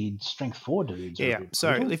frenzied strength 4 dudes. Yeah.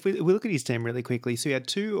 So if we look at his team really quickly, so he had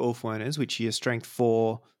 2 Ulfwerners, which are strength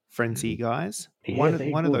 4 frenzy guys. Yeah,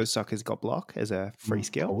 one of those suckers got block as a free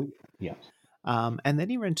skill. Oh, yeah. And then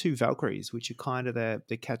he ran 2 Valkyries, which are kind of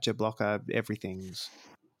the catcher blocker, everything's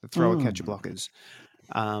the thrower catcher blockers.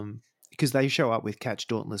 Because they show up with catch,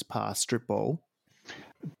 dauntless pass, strip ball.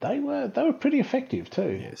 They were pretty effective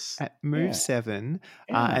too. Yes. At move 7,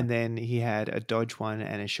 and then he had a dodge 1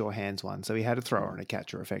 and a sure hands 1. So he had a thrower and a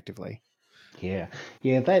catcher effectively. Yeah.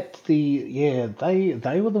 They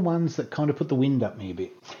were the ones that kind of put the wind up me a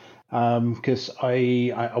bit. Because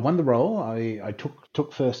I won the roll. I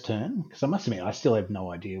took first turn, because I must admit I still have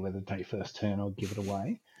no idea whether to take first turn or give it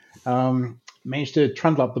away. Managed to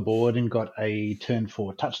trundle up the board and got a turn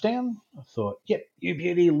 4 touchdown. I thought, yep, you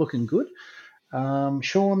beauty, looking good.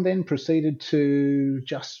 Sean then proceeded to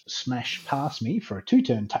just smash past me for a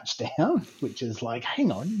 2-turn touchdown, which is like,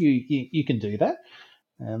 hang on, you can do that.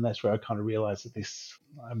 And that's where I kind of realised that this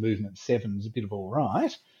movement 7 is a bit of all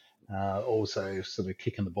right. Also, sort of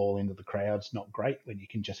kicking the ball into the crowd's not great when you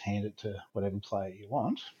can just hand it to whatever player you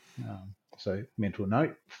want. So, mental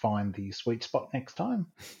note, find the sweet spot next time.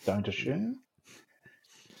 Don't assume.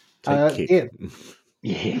 Take kick.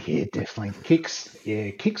 Yeah, definitely.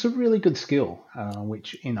 Kicks a really good skill,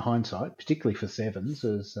 which in hindsight, particularly for sevens,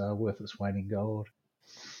 is worth its weight in gold.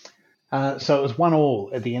 So it was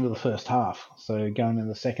 1-1 at the end of the first half. So going in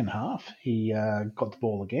the second half, he got the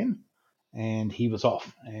ball again, and he was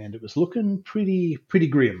off, and it was looking pretty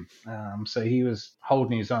grim. So he was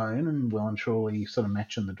holding his own and well and truly sort of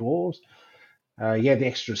matching the Dwarves. He had the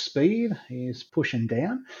extra speed. He's pushing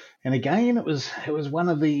down, and again, it was one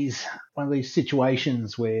of these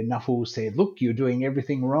situations where Nuffle said, "Look, you're doing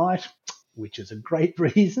everything right," which is a great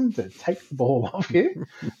reason to take the ball off you.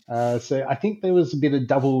 So I think there was a bit of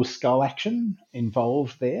double skull action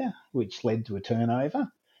involved there, which led to a turnover.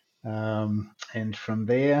 And from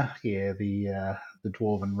there, the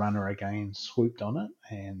dwarven runner again swooped on it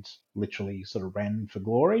and literally sort of ran for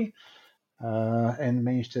glory, and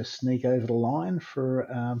managed to sneak over the line for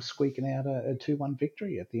squeaking out a 2-1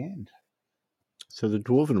 victory at the end. So the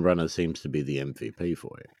Dwarven Runner seems to be the MVP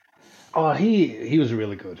for you. Oh, he was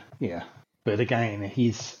really good, yeah. But again,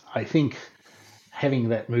 I think having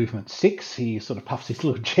that movement 6, he sort of puffs his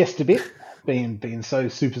little chest a bit, being so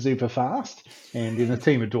super fast. And in a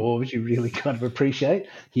team of dwarves, you really kind of appreciate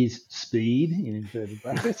his speed in inverted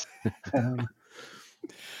brackets.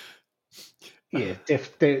 Yeah,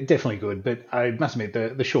 definitely good. But I must admit,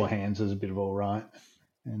 the sure hands is a bit of all right.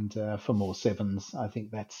 And for more sevens, I think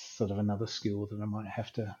that's sort of another skill that I might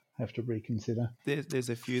have to reconsider. There's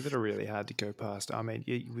a few that are really hard to go past. I mean,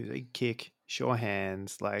 you kick, sure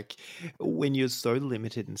hands, like when you're so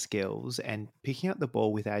limited in skills, and picking up the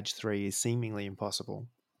ball with Edge 3 is seemingly impossible.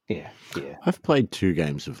 Yeah. I've played 2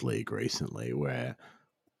 games of League recently where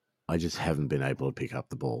I just haven't been able to pick up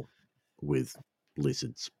the ball with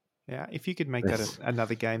lizards. Yeah, if you could make that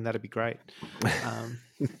another game, that'd be great.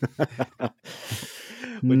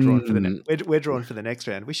 We're drawn for we're drawn for the next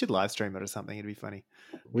round. We should live stream it or something. It'd be funny.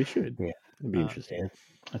 We should. Yeah. It'd be interesting.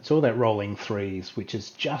 Yeah. It's all that rolling threes, which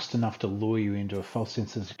is just enough to lure you into a false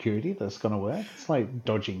sense of security that's going to work. It's like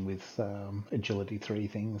dodging with agility 3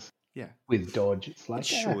 things. Yeah. With dodge, it's like, it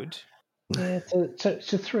should. Yeah,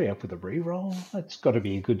 it's a 3 up with a re-roll. It's got to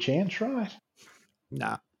be a good chance, right?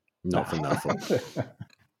 Nah, not for nothing.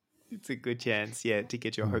 It's a good chance, yeah, to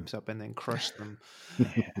get your hopes up and then crush them.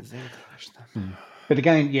 But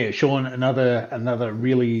again, yeah, Sean, another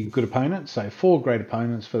really good opponent. So 4 great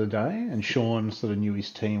opponents for the day, and Sean sort of knew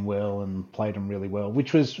his team well and played them really well.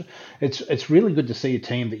 It's really good to see a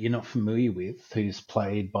team that you're not familiar with who's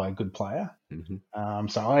played by a good player. Mm-hmm.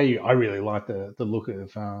 So I really like the look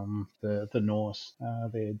of the Norse.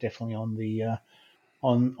 They're definitely on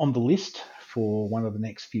the list for one of the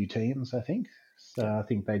next few teams, I think. So I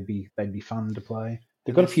think they'd be fun to play.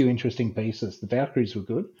 They've got a few interesting pieces. The Valkyries were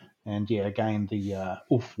good, and yeah, again the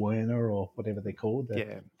Ulf Werner or whatever they're called,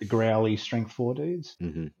 the growly strength 4 dudes.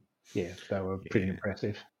 Mm-hmm. Yeah, they were pretty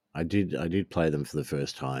impressive. I did play them for the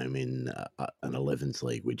first time in an 11s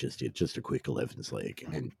league. We just did just a quick 11s league,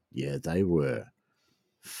 and yeah, they were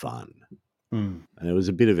fun. And there was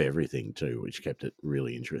a bit of everything too, which kept it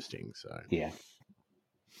really interesting. So yeah.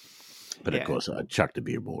 But of course, I chucked a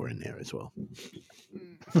beer ball in there as well.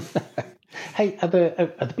 Hey, are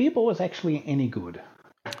the beer balls actually any good?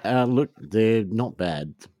 Look, they're not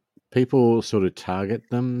bad. People sort of target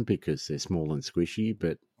them because they're small and squishy,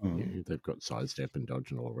 but they've got sidestep and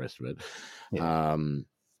dodge and all the rest of it. Yeah.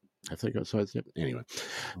 Have they got sidestep? Anyway,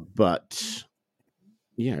 but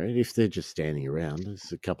if they're just standing around,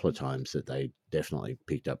 there's a couple of times that they definitely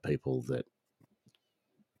picked up people that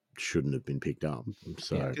shouldn't have been picked up.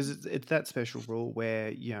 So because it's that special rule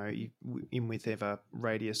where you in whatever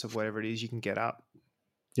radius of whatever it is, you can get up.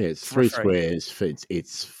 Yeah, it's 3 squares.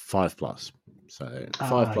 It's 5+. So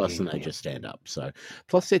 5+, and they just stand up. So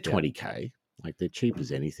plus they're 20k. Like they're cheap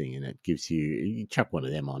as anything, and it gives you chuck one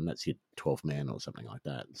of them on. That's your 12 man or something like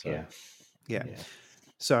that. So yeah.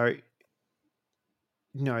 So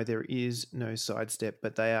no, there is no sidestep,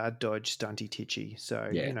 but they are dodge, stunty, titchy. So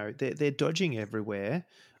they're dodging everywhere.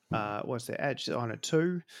 What's their edge on a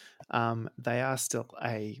 2? They are still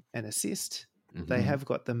an assist. Mm-hmm. They have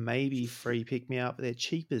got the maybe free pick me up. They're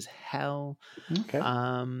cheap as hell. Okay.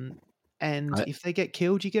 And if they get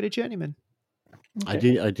killed, you get a journeyman.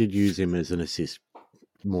 Okay. I did use him as an assist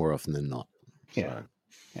more often than not. Yeah.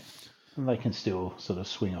 And they can still sort of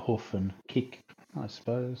swing a hoof and kick, I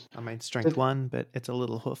suppose. I mean, strength 1, but it's a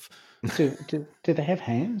little hoof. Do they have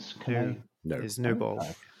hands? No. There's no ball.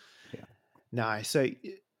 Oh, yeah. No. So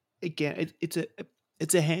again,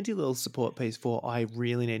 it's a handy little support piece for I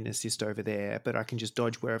really need an assist over there, but I can just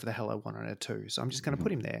dodge wherever the hell I want on a 2. So I'm just going to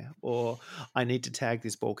put him there. Or I need to tag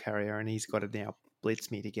this ball carrier and he's got to now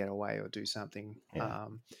blitz me to get away or do something. Yeah.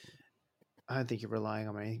 I don't think you're relying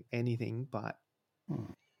on anything, but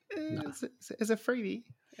As a freebie.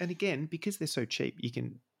 And again, because they're so cheap, you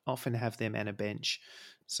can often have them and a bench.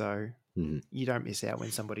 So you don't miss out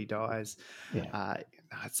when somebody dies. Yeah.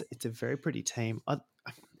 It's a very pretty team.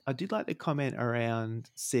 I did like the comment around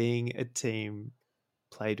seeing a team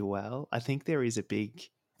played well. I think there is a big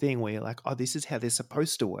thing where you're like, oh, this is how they're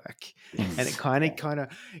supposed to work. And it kind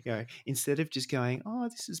of, instead of just going, oh,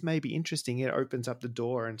 this is maybe interesting, it opens up the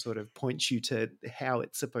door and sort of points you to how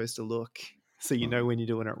it's supposed to look. So you know when you're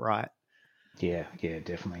doing it right. Yeah,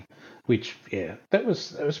 definitely. Which, that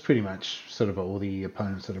was pretty much sort of all the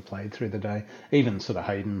opponents that have played through the day. Even sort of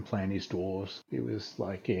Hayden playing his dwarves, it was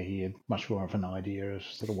like, he had much more of an idea of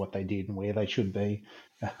sort of what they did and where they should be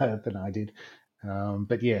than I did.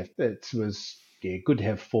 But yeah, it was good to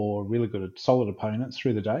have 4 really good, solid opponents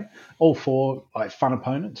through the day. All 4 like fun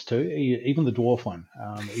opponents too. Even the dwarf one,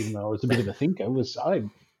 even though I was a bit of a thinker, I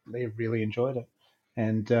really enjoyed it.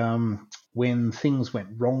 And when things went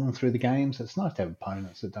wrong through the games, it's nice to have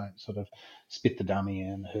opponents that don't sort of spit the dummy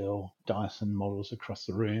and hurl dice and models across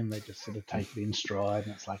the room. They just sort of take it in stride,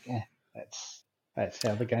 and it's like, that's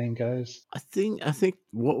how the game goes. I think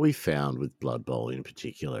what we found with Blood Bowl in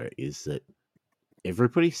particular is that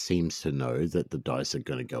everybody seems to know that the dice are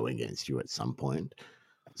going to go against you at some point,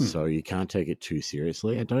 so you can't take it too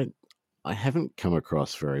seriously. I haven't come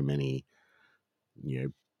across very many,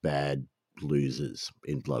 bad losers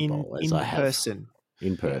in Blood Bowl as I have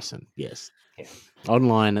in person. Yes,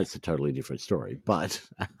 online it's a totally different story, but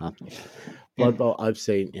Blood Bowl I've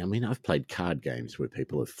seen. I mean, I've played card games where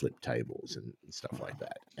people have flipped tables and stuff like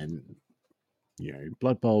that, and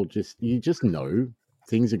Blood Bowl you just know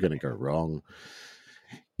things are going to go wrong.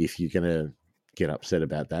 If you're going to get upset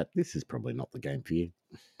about that, this is probably not the game for you.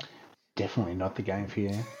 Definitely not the game for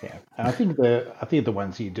you. Yeah, and I think the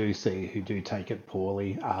ones you do see who do take it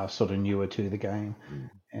poorly are sort of newer to the game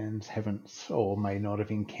and haven't or may not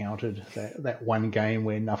have encountered that one game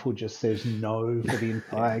where Nuffle just says no for the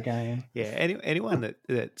entire game. Yeah, anyone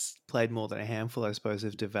that's played more than a handful, I suppose,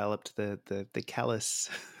 have developed the callus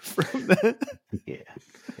from that. Yeah,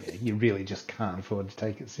 you really just can't afford to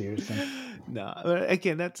take it seriously. No,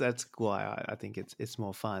 again, that's why I think it's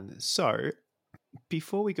more fun. So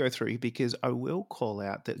before we go through, because I will call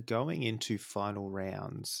out that going into final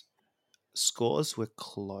rounds, scores were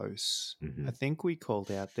close. I think we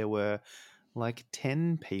called out there were like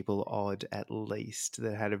 10 people odd at least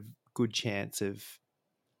that had a good chance of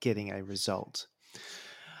getting a result.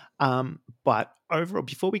 But overall,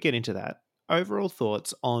 before we get into that, overall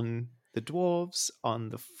thoughts on the dwarves, on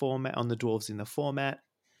the format, on the dwarves in the format,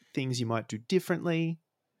 things you might do differently.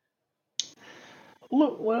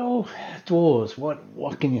 Look, well, dwarves.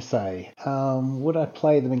 What can you say? Would I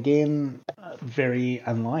play them again? Very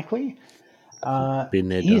unlikely. Been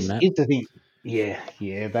there, Here's done that. the thing. Yeah,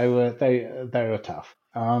 they were tough.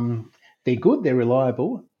 They're good. They're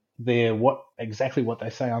reliable. They're exactly what they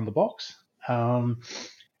say on the box.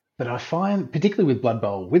 But I find, particularly with Blood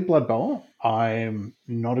Bowl, I'm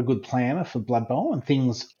not a good planner for Blood Bowl, and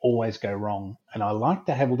things always go wrong. And I like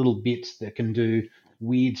to have little bits that can do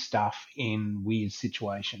weird stuff in weird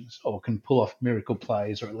situations, or can pull off miracle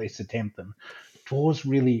plays, or at least attempt them. Dwarves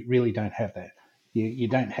really, really don't have that. You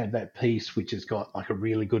don't have that piece which has got like a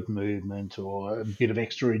really good movement or a bit of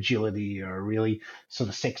extra agility or a really sort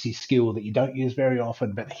of sexy skill that you don't use very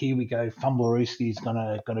often. But here we go, Fumblerooski is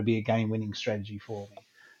gonna be a game winning strategy for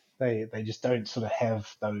me. They just don't sort of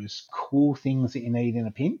have those cool things that you need in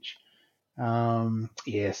a pinch. So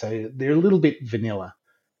they're a little bit vanilla.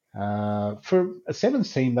 For a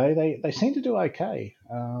sevens team, though, they seem to do okay.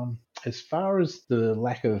 As far as the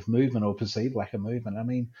lack of movement or perceived lack of movement, I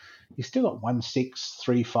mean, you still got 1-6,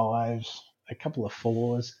 3-5s, a couple of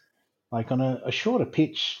 4s. Like on a shorter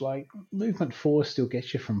pitch, like movement 4 still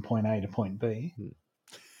gets you from point A to point B.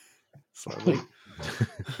 Slowly.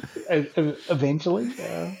 Eventually.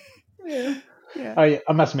 Yeah.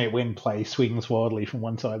 I must admit, when play swings wildly from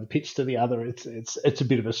one side of the pitch to the other, it's a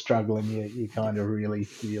bit of a struggle, and you kind of really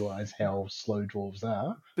realise how slow dwarves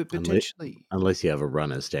are. But potentially, unless you have a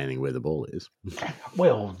runner standing where the ball is.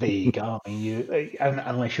 Well, there you go. I mean,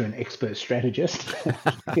 unless you're an expert strategist,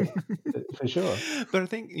 for sure. But I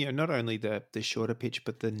think not only the shorter pitch,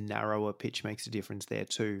 but the narrower pitch makes a difference there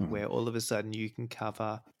too, where all of a sudden you can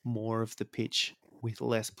cover more of the pitch with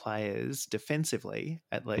less players defensively.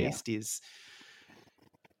 At least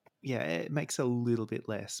it makes a little bit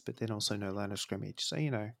less, but then also no line of scrimmage. So,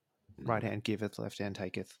 right hand giveth, left hand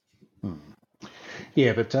taketh.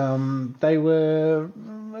 Yeah, but they were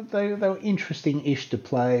interesting-ish to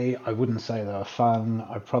play. I wouldn't say they were fun.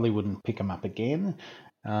 I probably wouldn't pick them up again.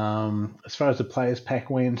 As far as the players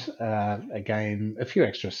pack went, again, a few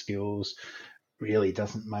extra skills. really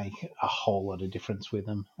doesn't make a whole lot of difference with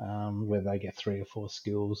them, whether they get 3 or 4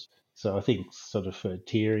 skills. So I think sort of for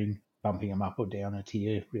tiering, bumping them up or down a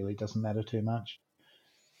tier really doesn't matter too much.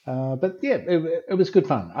 But yeah, it was good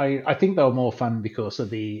fun. I think they were more fun because of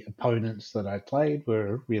the opponents that I played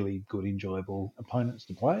were really good, enjoyable opponents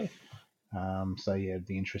to play. So yeah, it'd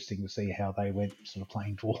be interesting to see how they went sort of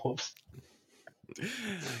playing dwarves.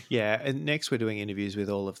 Yeah, and next we're doing interviews with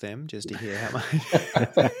all of them just to hear how much.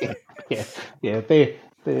 yeah.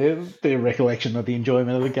 Their recollection of the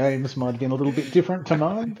enjoyment of the games might have been a little bit different to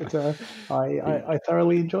mine, but I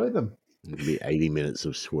thoroughly enjoyed them. It'll be 80 minutes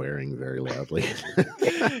of swearing very loudly.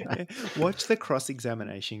 Watch the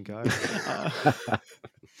cross-examination go.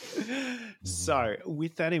 So,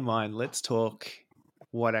 with that in mind, let's talk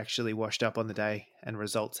what actually washed up on the day and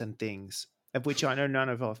results and things, of which I know none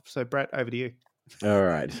of. So, Brett, over to you. All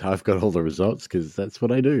right, I've got all the results because that's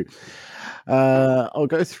what I do. I'll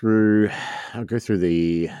go through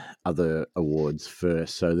the other awards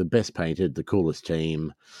first. So the best painted, the coolest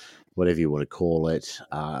team, whatever you want to call it.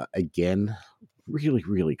 Again, really,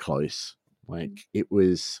 really close. Like there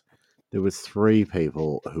was 3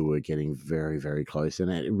 people who were getting very, very close,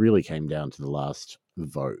 and it really came down to the last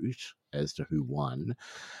vote as to who won.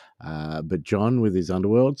 But John, with his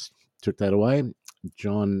Underworlds, took that away.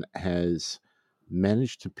 John has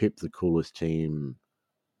managed to pip the coolest team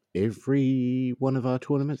every one of our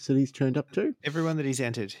tournaments that he's turned up to. Everyone that he's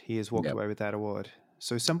entered, he has walked Yep. away with that award.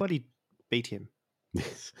 So somebody beat him.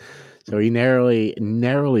 Yes. So he narrowly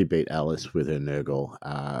beat Alice with her Nurgle,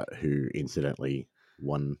 who incidentally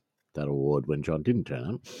won that award when John didn't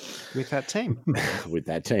turn up. With that team. With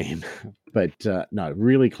that team. But no,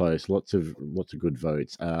 really close. Lots of good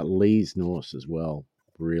votes. Lee's Norse as well.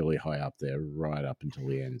 Really high up there, right up until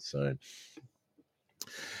the end. So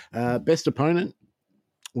best opponent,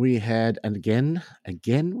 we had, and again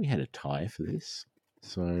we had a tie for this.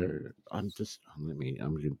 So I'm just going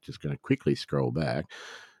to quickly scroll back.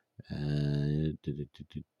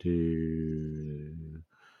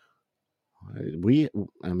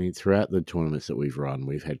 Throughout the tournaments that we've run,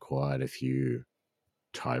 we've had quite a few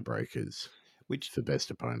tiebreakers, which for best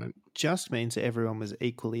opponent just means that everyone was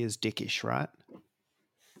equally as dickish, right?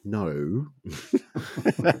 No,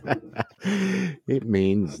 it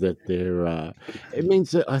means that it means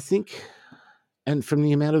that I think, and from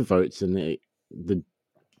the amount of votes, and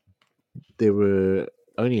there were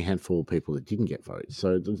only a handful of people that didn't get votes,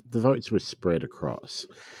 so the votes were spread across.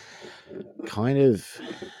 Kind of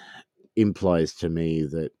implies to me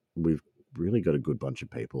that we've really got a good bunch of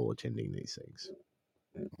people attending these things.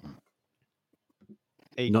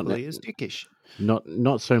 Equally as dickish.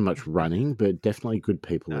 Not so much running, but definitely good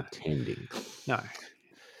people attending. No.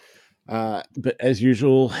 But as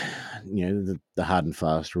usual, the hard and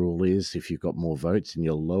fast rule is if you've got more votes and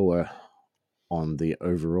you're lower on the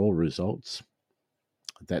overall results,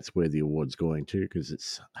 that's where the award's going to, because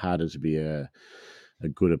it's harder to be a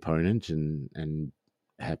good opponent and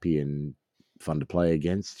happy and fun to play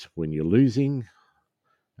against when you're losing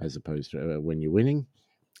as opposed to when you're winning.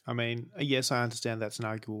 I mean, yes, I understand that's an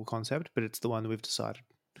arguable concept, but it's the one that we've decided.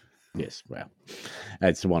 Yes, well,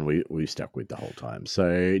 that's the one we stuck with the whole time.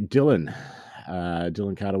 So Dylan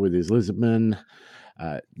Carter with his Lizardman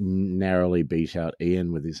narrowly beat out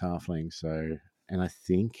Ian with his Halfling. So, and I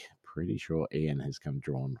think, pretty sure Ian has come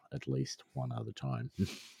drawn at least one other time.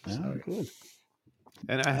 So good.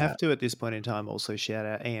 And I have to, at this point in time, also shout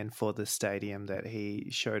out Ian for the stadium that he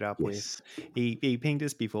showed up with. He pinged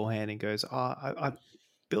us beforehand and goes, I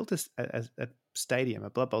built a stadium, a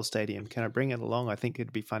Blood Bowl stadium. Can I bring it along? I think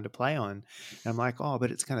it'd be fun to play on. And I'm like, but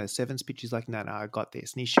it's kind of sevens pitches. Like, no, I got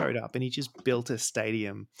this. And he showed up and he just built a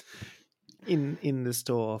stadium in the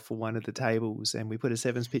store for one of the tables, and we put a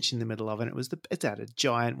sevens pitch in the middle of it. It's had a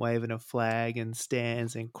giant wave and a flag and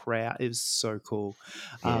stands and crowd. It was so cool.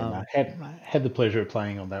 Yeah, I had the pleasure of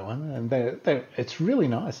playing on that one, and it's really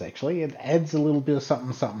nice actually. It adds a little bit of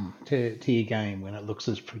something to your game when it looks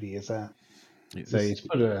as pretty as that. So he's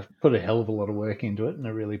put a hell of a lot of work into it, and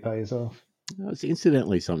it really pays off. It's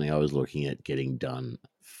incidentally something I was looking at getting done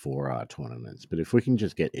for our tournaments, but if we can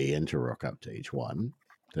just get Ian to rock up to each one,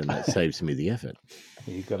 then that saves me the effort.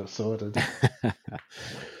 You've got it sorted.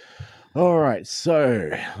 All right, so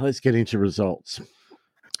let's get into results.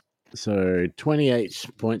 So 28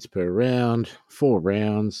 points per round, 4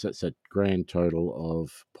 rounds. That's a grand total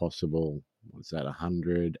of possible, what's that,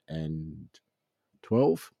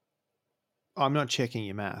 112? I'm not checking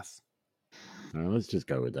your math. No, let's just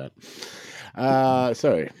go with that.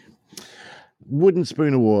 So, Wooden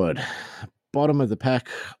Spoon Award. Bottom of the pack,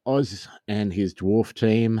 Oz and his dwarf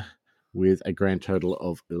team with a grand total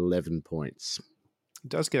of 11 points. He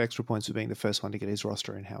does get extra points for being the first one to get his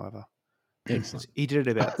roster in, however. Excellent. He did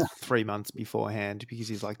it about 3 months beforehand because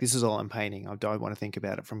he's like, this is all I'm painting. I don't want to think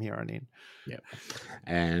about it from here on in. Yeah.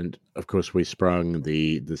 And of course, we sprung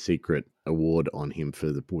the secret award on him for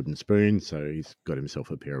the wooden spoon. So he's got himself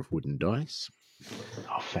a pair of wooden dice.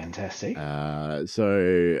 Oh, fantastic.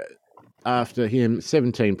 So after him,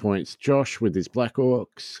 17 points, Josh with his Black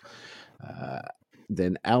Orcs.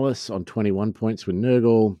 Then Alice on 21 points with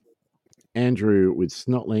Nurgle. Andrew with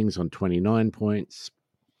Snotlings on 29 points.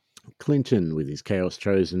 Clinton with his Chaos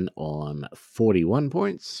Chosen on 41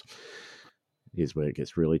 points. Here's where it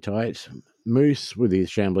gets really tight. Moose with his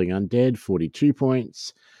Shambling Undead, 42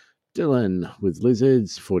 points. Dylan with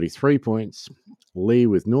Lizards, 43 points. Lee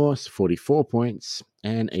with Norse, 44 points.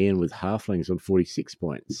 And Ian with Halflings on 46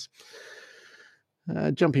 points.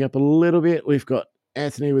 Jumping up a little bit, we've got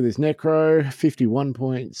Anthony with his Necro, 51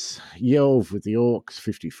 points. Yelv with the Orcs,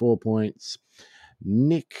 54 points.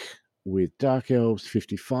 Nick with Dark Elves,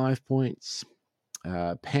 55 points.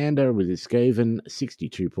 Panda with his Skaven,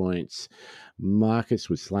 62 points. Marcus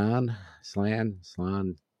with Slan,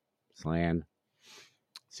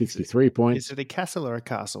 63 points. Is it a castle or a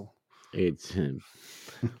castle? It's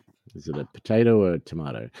is it a potato or a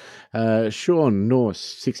tomato? Sean Norse,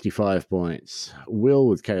 65 points. Will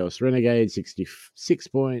with Chaos Renegade, 66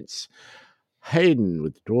 points. Hayden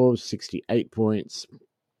with the Dwarves, 68 points.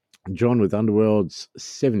 John with Underworlds,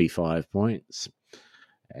 75 points.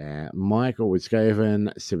 Michael with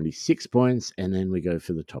Skaven, 76 points. And then we go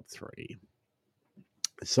for the top three.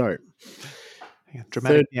 So,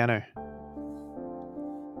 dramatic piano.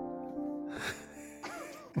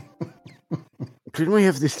 Didn't we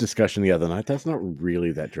have this discussion the other night? That's not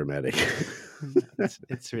really that dramatic.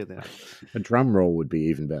 It's really not. A drum roll would be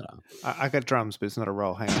even better. I got drums, but it's not a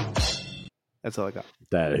roll. Hang on. That's all I got.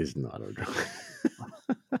 That is not a drum.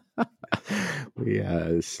 We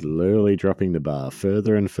are slowly dropping the bar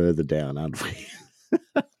further and further down, aren't we?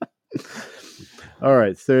 All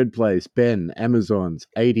right, third place, Ben, Amazons,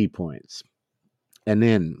 80 points. And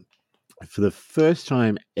then, for the first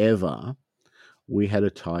time ever, we had a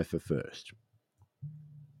tie for first.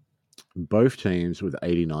 Both teams with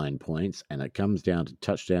 89 points, and it comes down to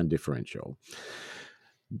touchdown differential.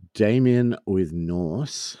 Damien with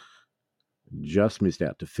Norse just missed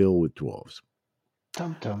out to Phil with Dwarves.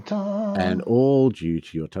 Dum, dum, dum. And all due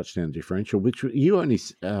to your touchdown differential, which you only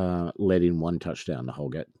let in one touchdown the whole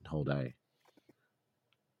day.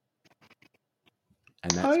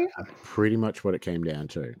 And that's pretty much what it came down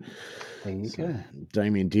to. There you go.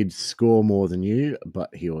 Damien did score more than you, but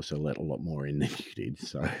he also let a lot more in than you did.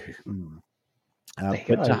 So,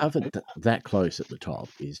 but to have it that close at the top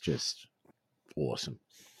is just awesome.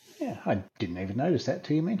 Yeah, I didn't even notice that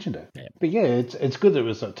till you mentioned it. Yeah. But yeah, it's good that it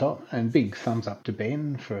was at the top, and big thumbs up to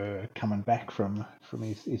Ben for coming back from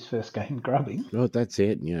his first game grubbing. Well, that's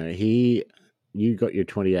it. You know, you got your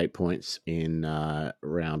 28 points in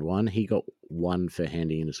round one. He got one for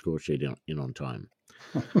handing in a score sheet in on time,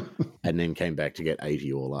 and then came back to get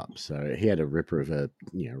 80 all up. So he had a ripper of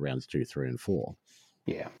rounds 2, 3, and 4.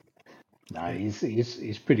 Yeah. No,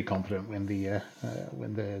 he's pretty confident when the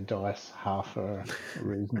dice half are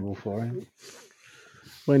reasonable for him.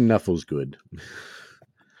 When Nuffle's good.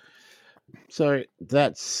 So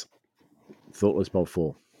that's Thoughtless Bowl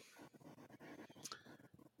 4.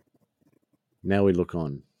 Now we look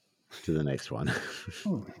on to the next one.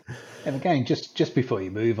 And again, just before you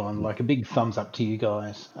move on, like a big thumbs up to you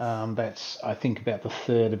guys. That's, I think, about the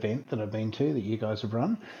third event that I've been to that you guys have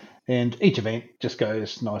run. And each event just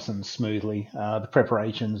goes nice and smoothly. The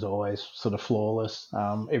preparation's always sort of flawless.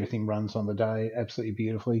 Everything runs on the day absolutely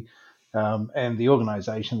beautifully. And the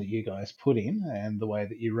organisation that you guys put in and the way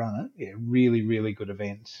that you run it, yeah, really, really good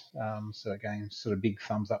event. So again, sort of big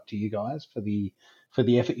thumbs up to you guys for the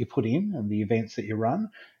effort you put in and the events that you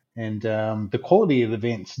run. And the quality of the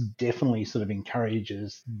events definitely sort of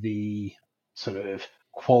encourages the sort of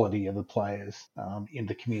quality of the players in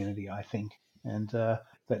the community, I think. And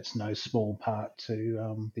that's no small part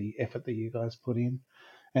to the effort that you guys put in.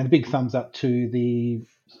 And a big thumbs up to the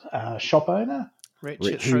shop owner,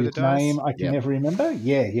 Rich throw the dice. Name I can never remember.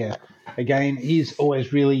 Yeah. Again, he's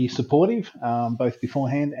always really supportive, both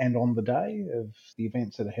beforehand and on the day of the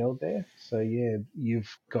events that are held there. So yeah,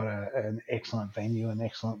 you've got an excellent venue, an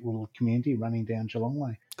excellent little community running down Geelong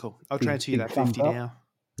Way. Cool. I'll transfer you that 50 now.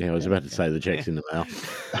 Yeah, I was about to say the check's in the mail.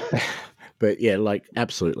 But yeah, like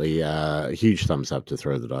absolutely huge thumbs up to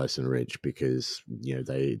Throw the Dice and Rich because,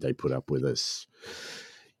 they put up with us,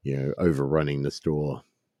 overrunning the store.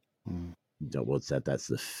 What's that? That's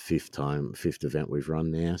the fifth event we've run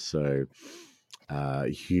now. So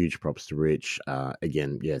Huge props to Rich.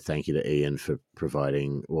 Again, yeah, thank you to Ian for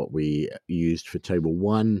providing what we used for Table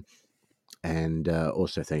 1. And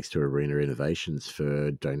also thanks to Arena Innovations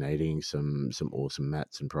for donating some awesome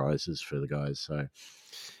mats and prizes for the guys. So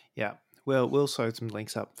Yeah. Well, we'll throw some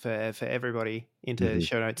links up for everybody into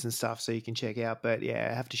show notes and stuff so you can check out. But yeah,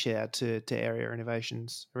 I have to shout out to Arena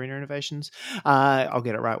Innovations. I'll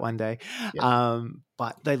get it right one day. Yep.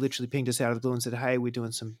 But they literally pinged us out of the blue and said, "Hey, we're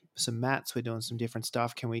doing some mats, we're doing some different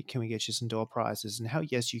stuff. Can we get you some door prizes?" And how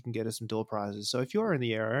yes, you can get us some door prizes. So if you're in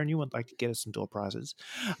the area and you would like to get us some door prizes,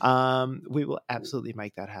 we will absolutely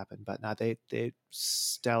make that happen. But no, they're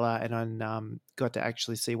stellar, and I got to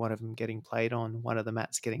actually see one of them getting played on, one of the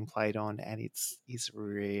mats getting played on, and it's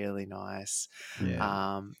really nice.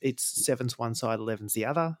 Yeah. It's 7's one side, 11's the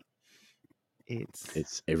other.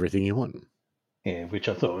 It's everything you want. Yeah, which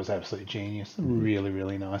I thought was absolute genius. Really,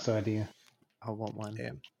 really nice idea. I want one.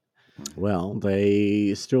 Yeah. Well,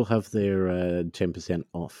 they still have their 10%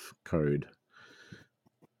 off code.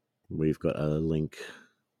 We've got a link.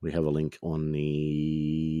 We have a link on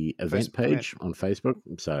the event page on Facebook.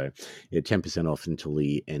 So, yeah, 10% off until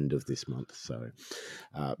the end of this month. So,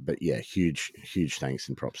 but yeah, huge thanks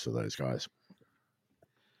and props to those guys.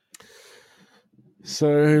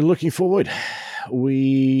 So, looking forward,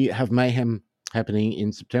 we have Mayhem happening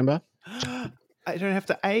in September. I don't have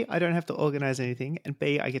to organize anything, and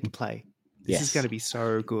B, I get to play. This is going to be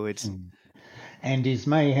so good. And is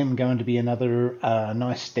Mayhem going to be another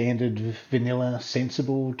nice standard vanilla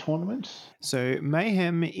sensible tournament? So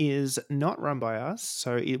Mayhem is not run by us,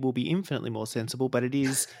 so it will be infinitely more sensible, but it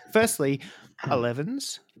is firstly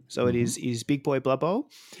 11s. So it is Big Boy Blood Bowl.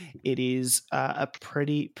 It is a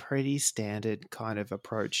pretty standard kind of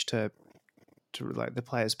approach to like the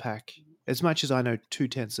players pack. As much as I know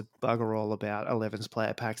 2/10 of bugger all about 11's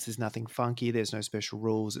player packs, there's nothing funky. There's no special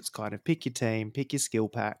rules. It's kind of pick your team, pick your skill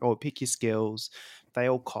pack, or pick your skills. They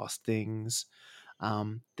all cost things.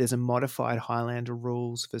 There's a modified Highlander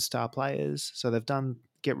rules for star players. So they've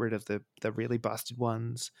get rid of the really busted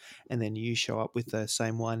ones, and then you show up with the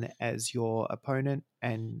same one as your opponent,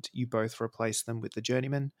 and you both replace them with the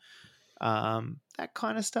journeyman. That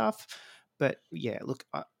kind of stuff. But yeah, look,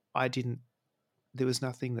 I didn't. There was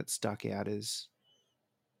nothing that stuck out as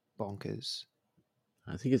bonkers.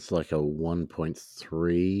 I think it's like a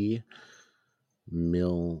 1.3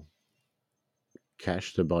 mil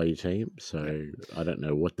cash to buy your team. So I don't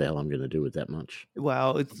know what the hell I'm going to do with that much.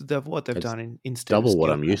 Well, it's what they've done instead double of what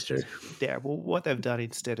I'm used to. Yeah, well, what they've done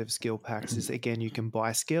instead of skill packs is, again, you can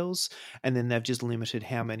buy skills, and then they've just limited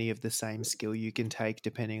how many of the same skill you can take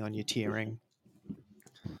depending on your tiering.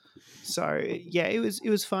 So yeah, it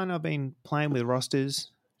was fun. I've been playing with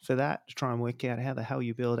rosters for that to try and work out how the hell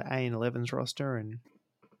you build A and 11's roster, and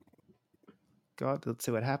God, let's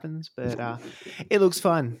see what happens. But it looks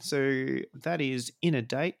fun. So that is in a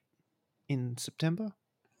date in September.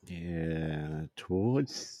 Yeah,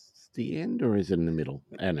 towards the end, or is it in the middle?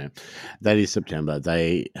 I don't know. That is September.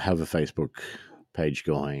 They have a Facebook page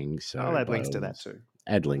going, so I'll add links to that too.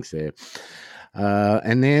 Add links there.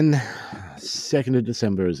 And then 2nd of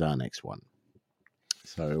December is our next one.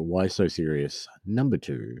 So Why So Serious? Number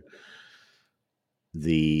 2.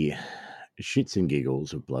 The shits and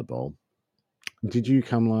giggles of Blood Bowl. Did you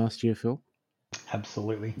come last year, Phil?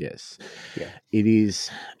 Absolutely. Yes. Yeah. It is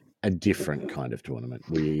a different kind of tournament.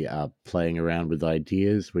 We are playing around with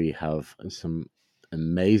ideas. We have some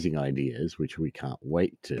amazing ideas, which we can't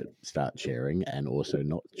wait to start sharing and also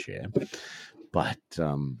not share. But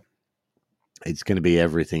it's going to be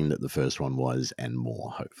everything that the first one was and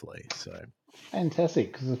more, hopefully. So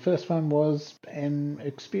fantastic, because the first one was an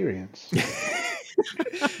experience.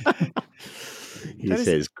 He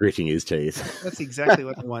says, gritting his teeth. That's exactly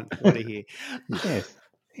what I want to hear. Yes,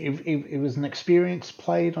 it was an experience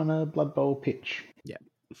played on a Blood Bowl pitch. Yeah,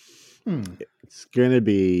 it's going to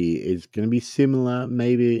be similar,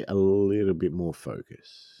 maybe a little bit more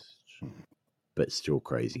focused, but still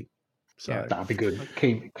crazy. So yeah, that'd be good.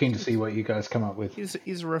 Keen to see what you guys come up with.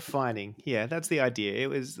 Is refining. Yeah, that's the idea.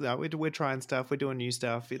 It was we're trying stuff, we're doing new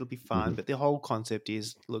stuff. It'll be fun, but the whole concept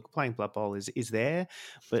is, look, playing Blood Bowl is there,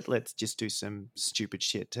 but let's just do some stupid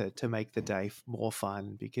shit to make the day more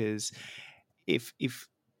fun. Because if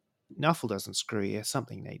Nuffle doesn't screw you,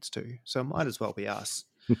 something needs to. So it might as well be us.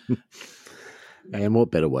 And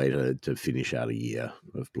what better way to finish out a year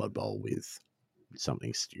of Blood Bowl with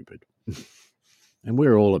something stupid? And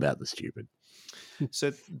we're all about the stupid.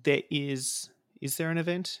 So is there an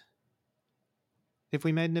event? Have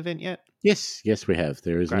we made an event yet? Yes, we have.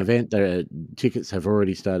 There is an event. Tickets have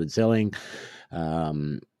already started selling.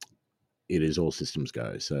 it is all systems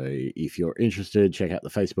go. So if you're interested, check out the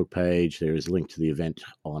Facebook page. There is a link to the event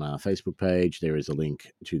on our Facebook page. There is a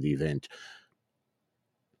link to the event.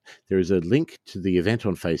 There is a link to the event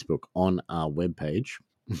on Facebook on our webpage.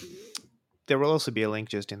 There will also be a link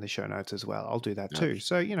just in the show notes as well. I'll do that too.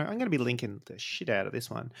 So, I'm going to be linking the shit out of this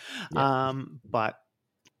one. Yeah. But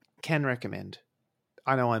can recommend.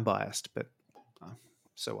 I know I'm biased, but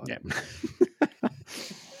so what? Yeah.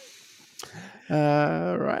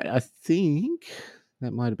 Right. I think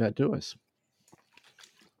that might about do us.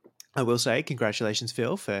 I will say congratulations,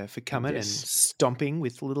 Phil, for coming and Yes. stomping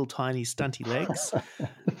with little tiny stunty legs.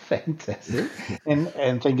 Fantastic.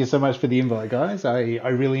 And thank you so much for the invite, guys. I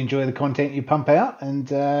really enjoy the content you pump out, and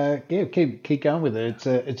keep going with it.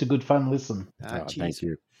 It's a good fun listen. Thank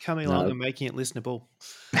you. Coming along and making it listenable.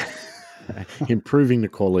 Improving the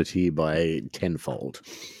quality by tenfold.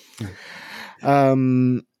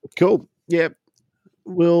 Cool. Yeah.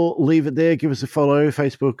 We'll leave it there. Give us a follow.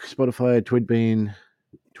 Facebook, Spotify, Twidbean,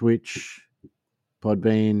 Twitch,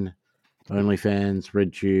 Podbean, OnlyFans,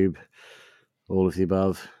 RedTube, all of the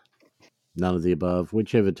above, none of the above,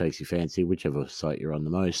 whichever takes your fancy, whichever site you're on the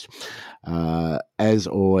most. As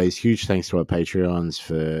always, huge thanks to our Patreons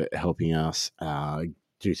for helping us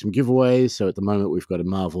do some giveaways. So at the moment, we've got a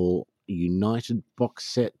Marvel United box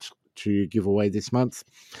set to give away this month.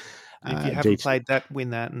 If you haven't played that, win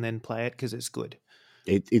that and then play it because it's good.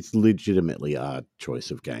 It's legitimately our choice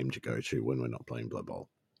of game to go to when we're not playing Blood Bowl.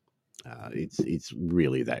 It's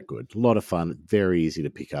really that good. A lot of fun, very easy to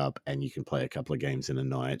pick up, and you can play a couple of games in a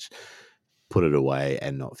night, put it away,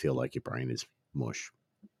 and not feel like your brain is mush.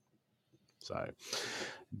 So,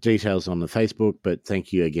 details on the Facebook, but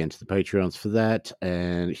thank you again to the Patreons for that,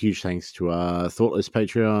 and huge thanks to our Thoughtless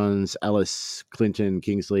Patreons, Alice, Clinton,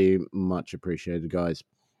 Kingsley, much appreciated, guys.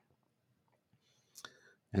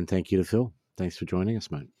 And thank you to Phil. Thanks for joining us,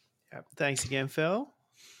 mate. Yep. Thanks again, Phil.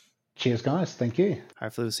 Cheers, guys. Thank you.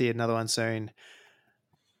 Hopefully we'll see another one soon.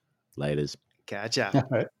 Laters. Catcha. All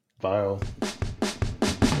right. Bye all.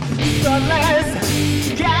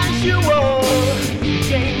 Thoughtless, casual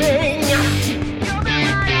gaming.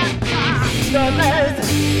 Thoughtless,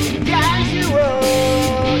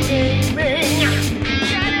 casual gaming.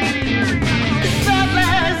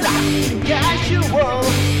 Thoughtless, casual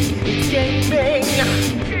gaming.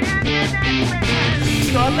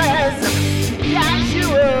 Thoughtless.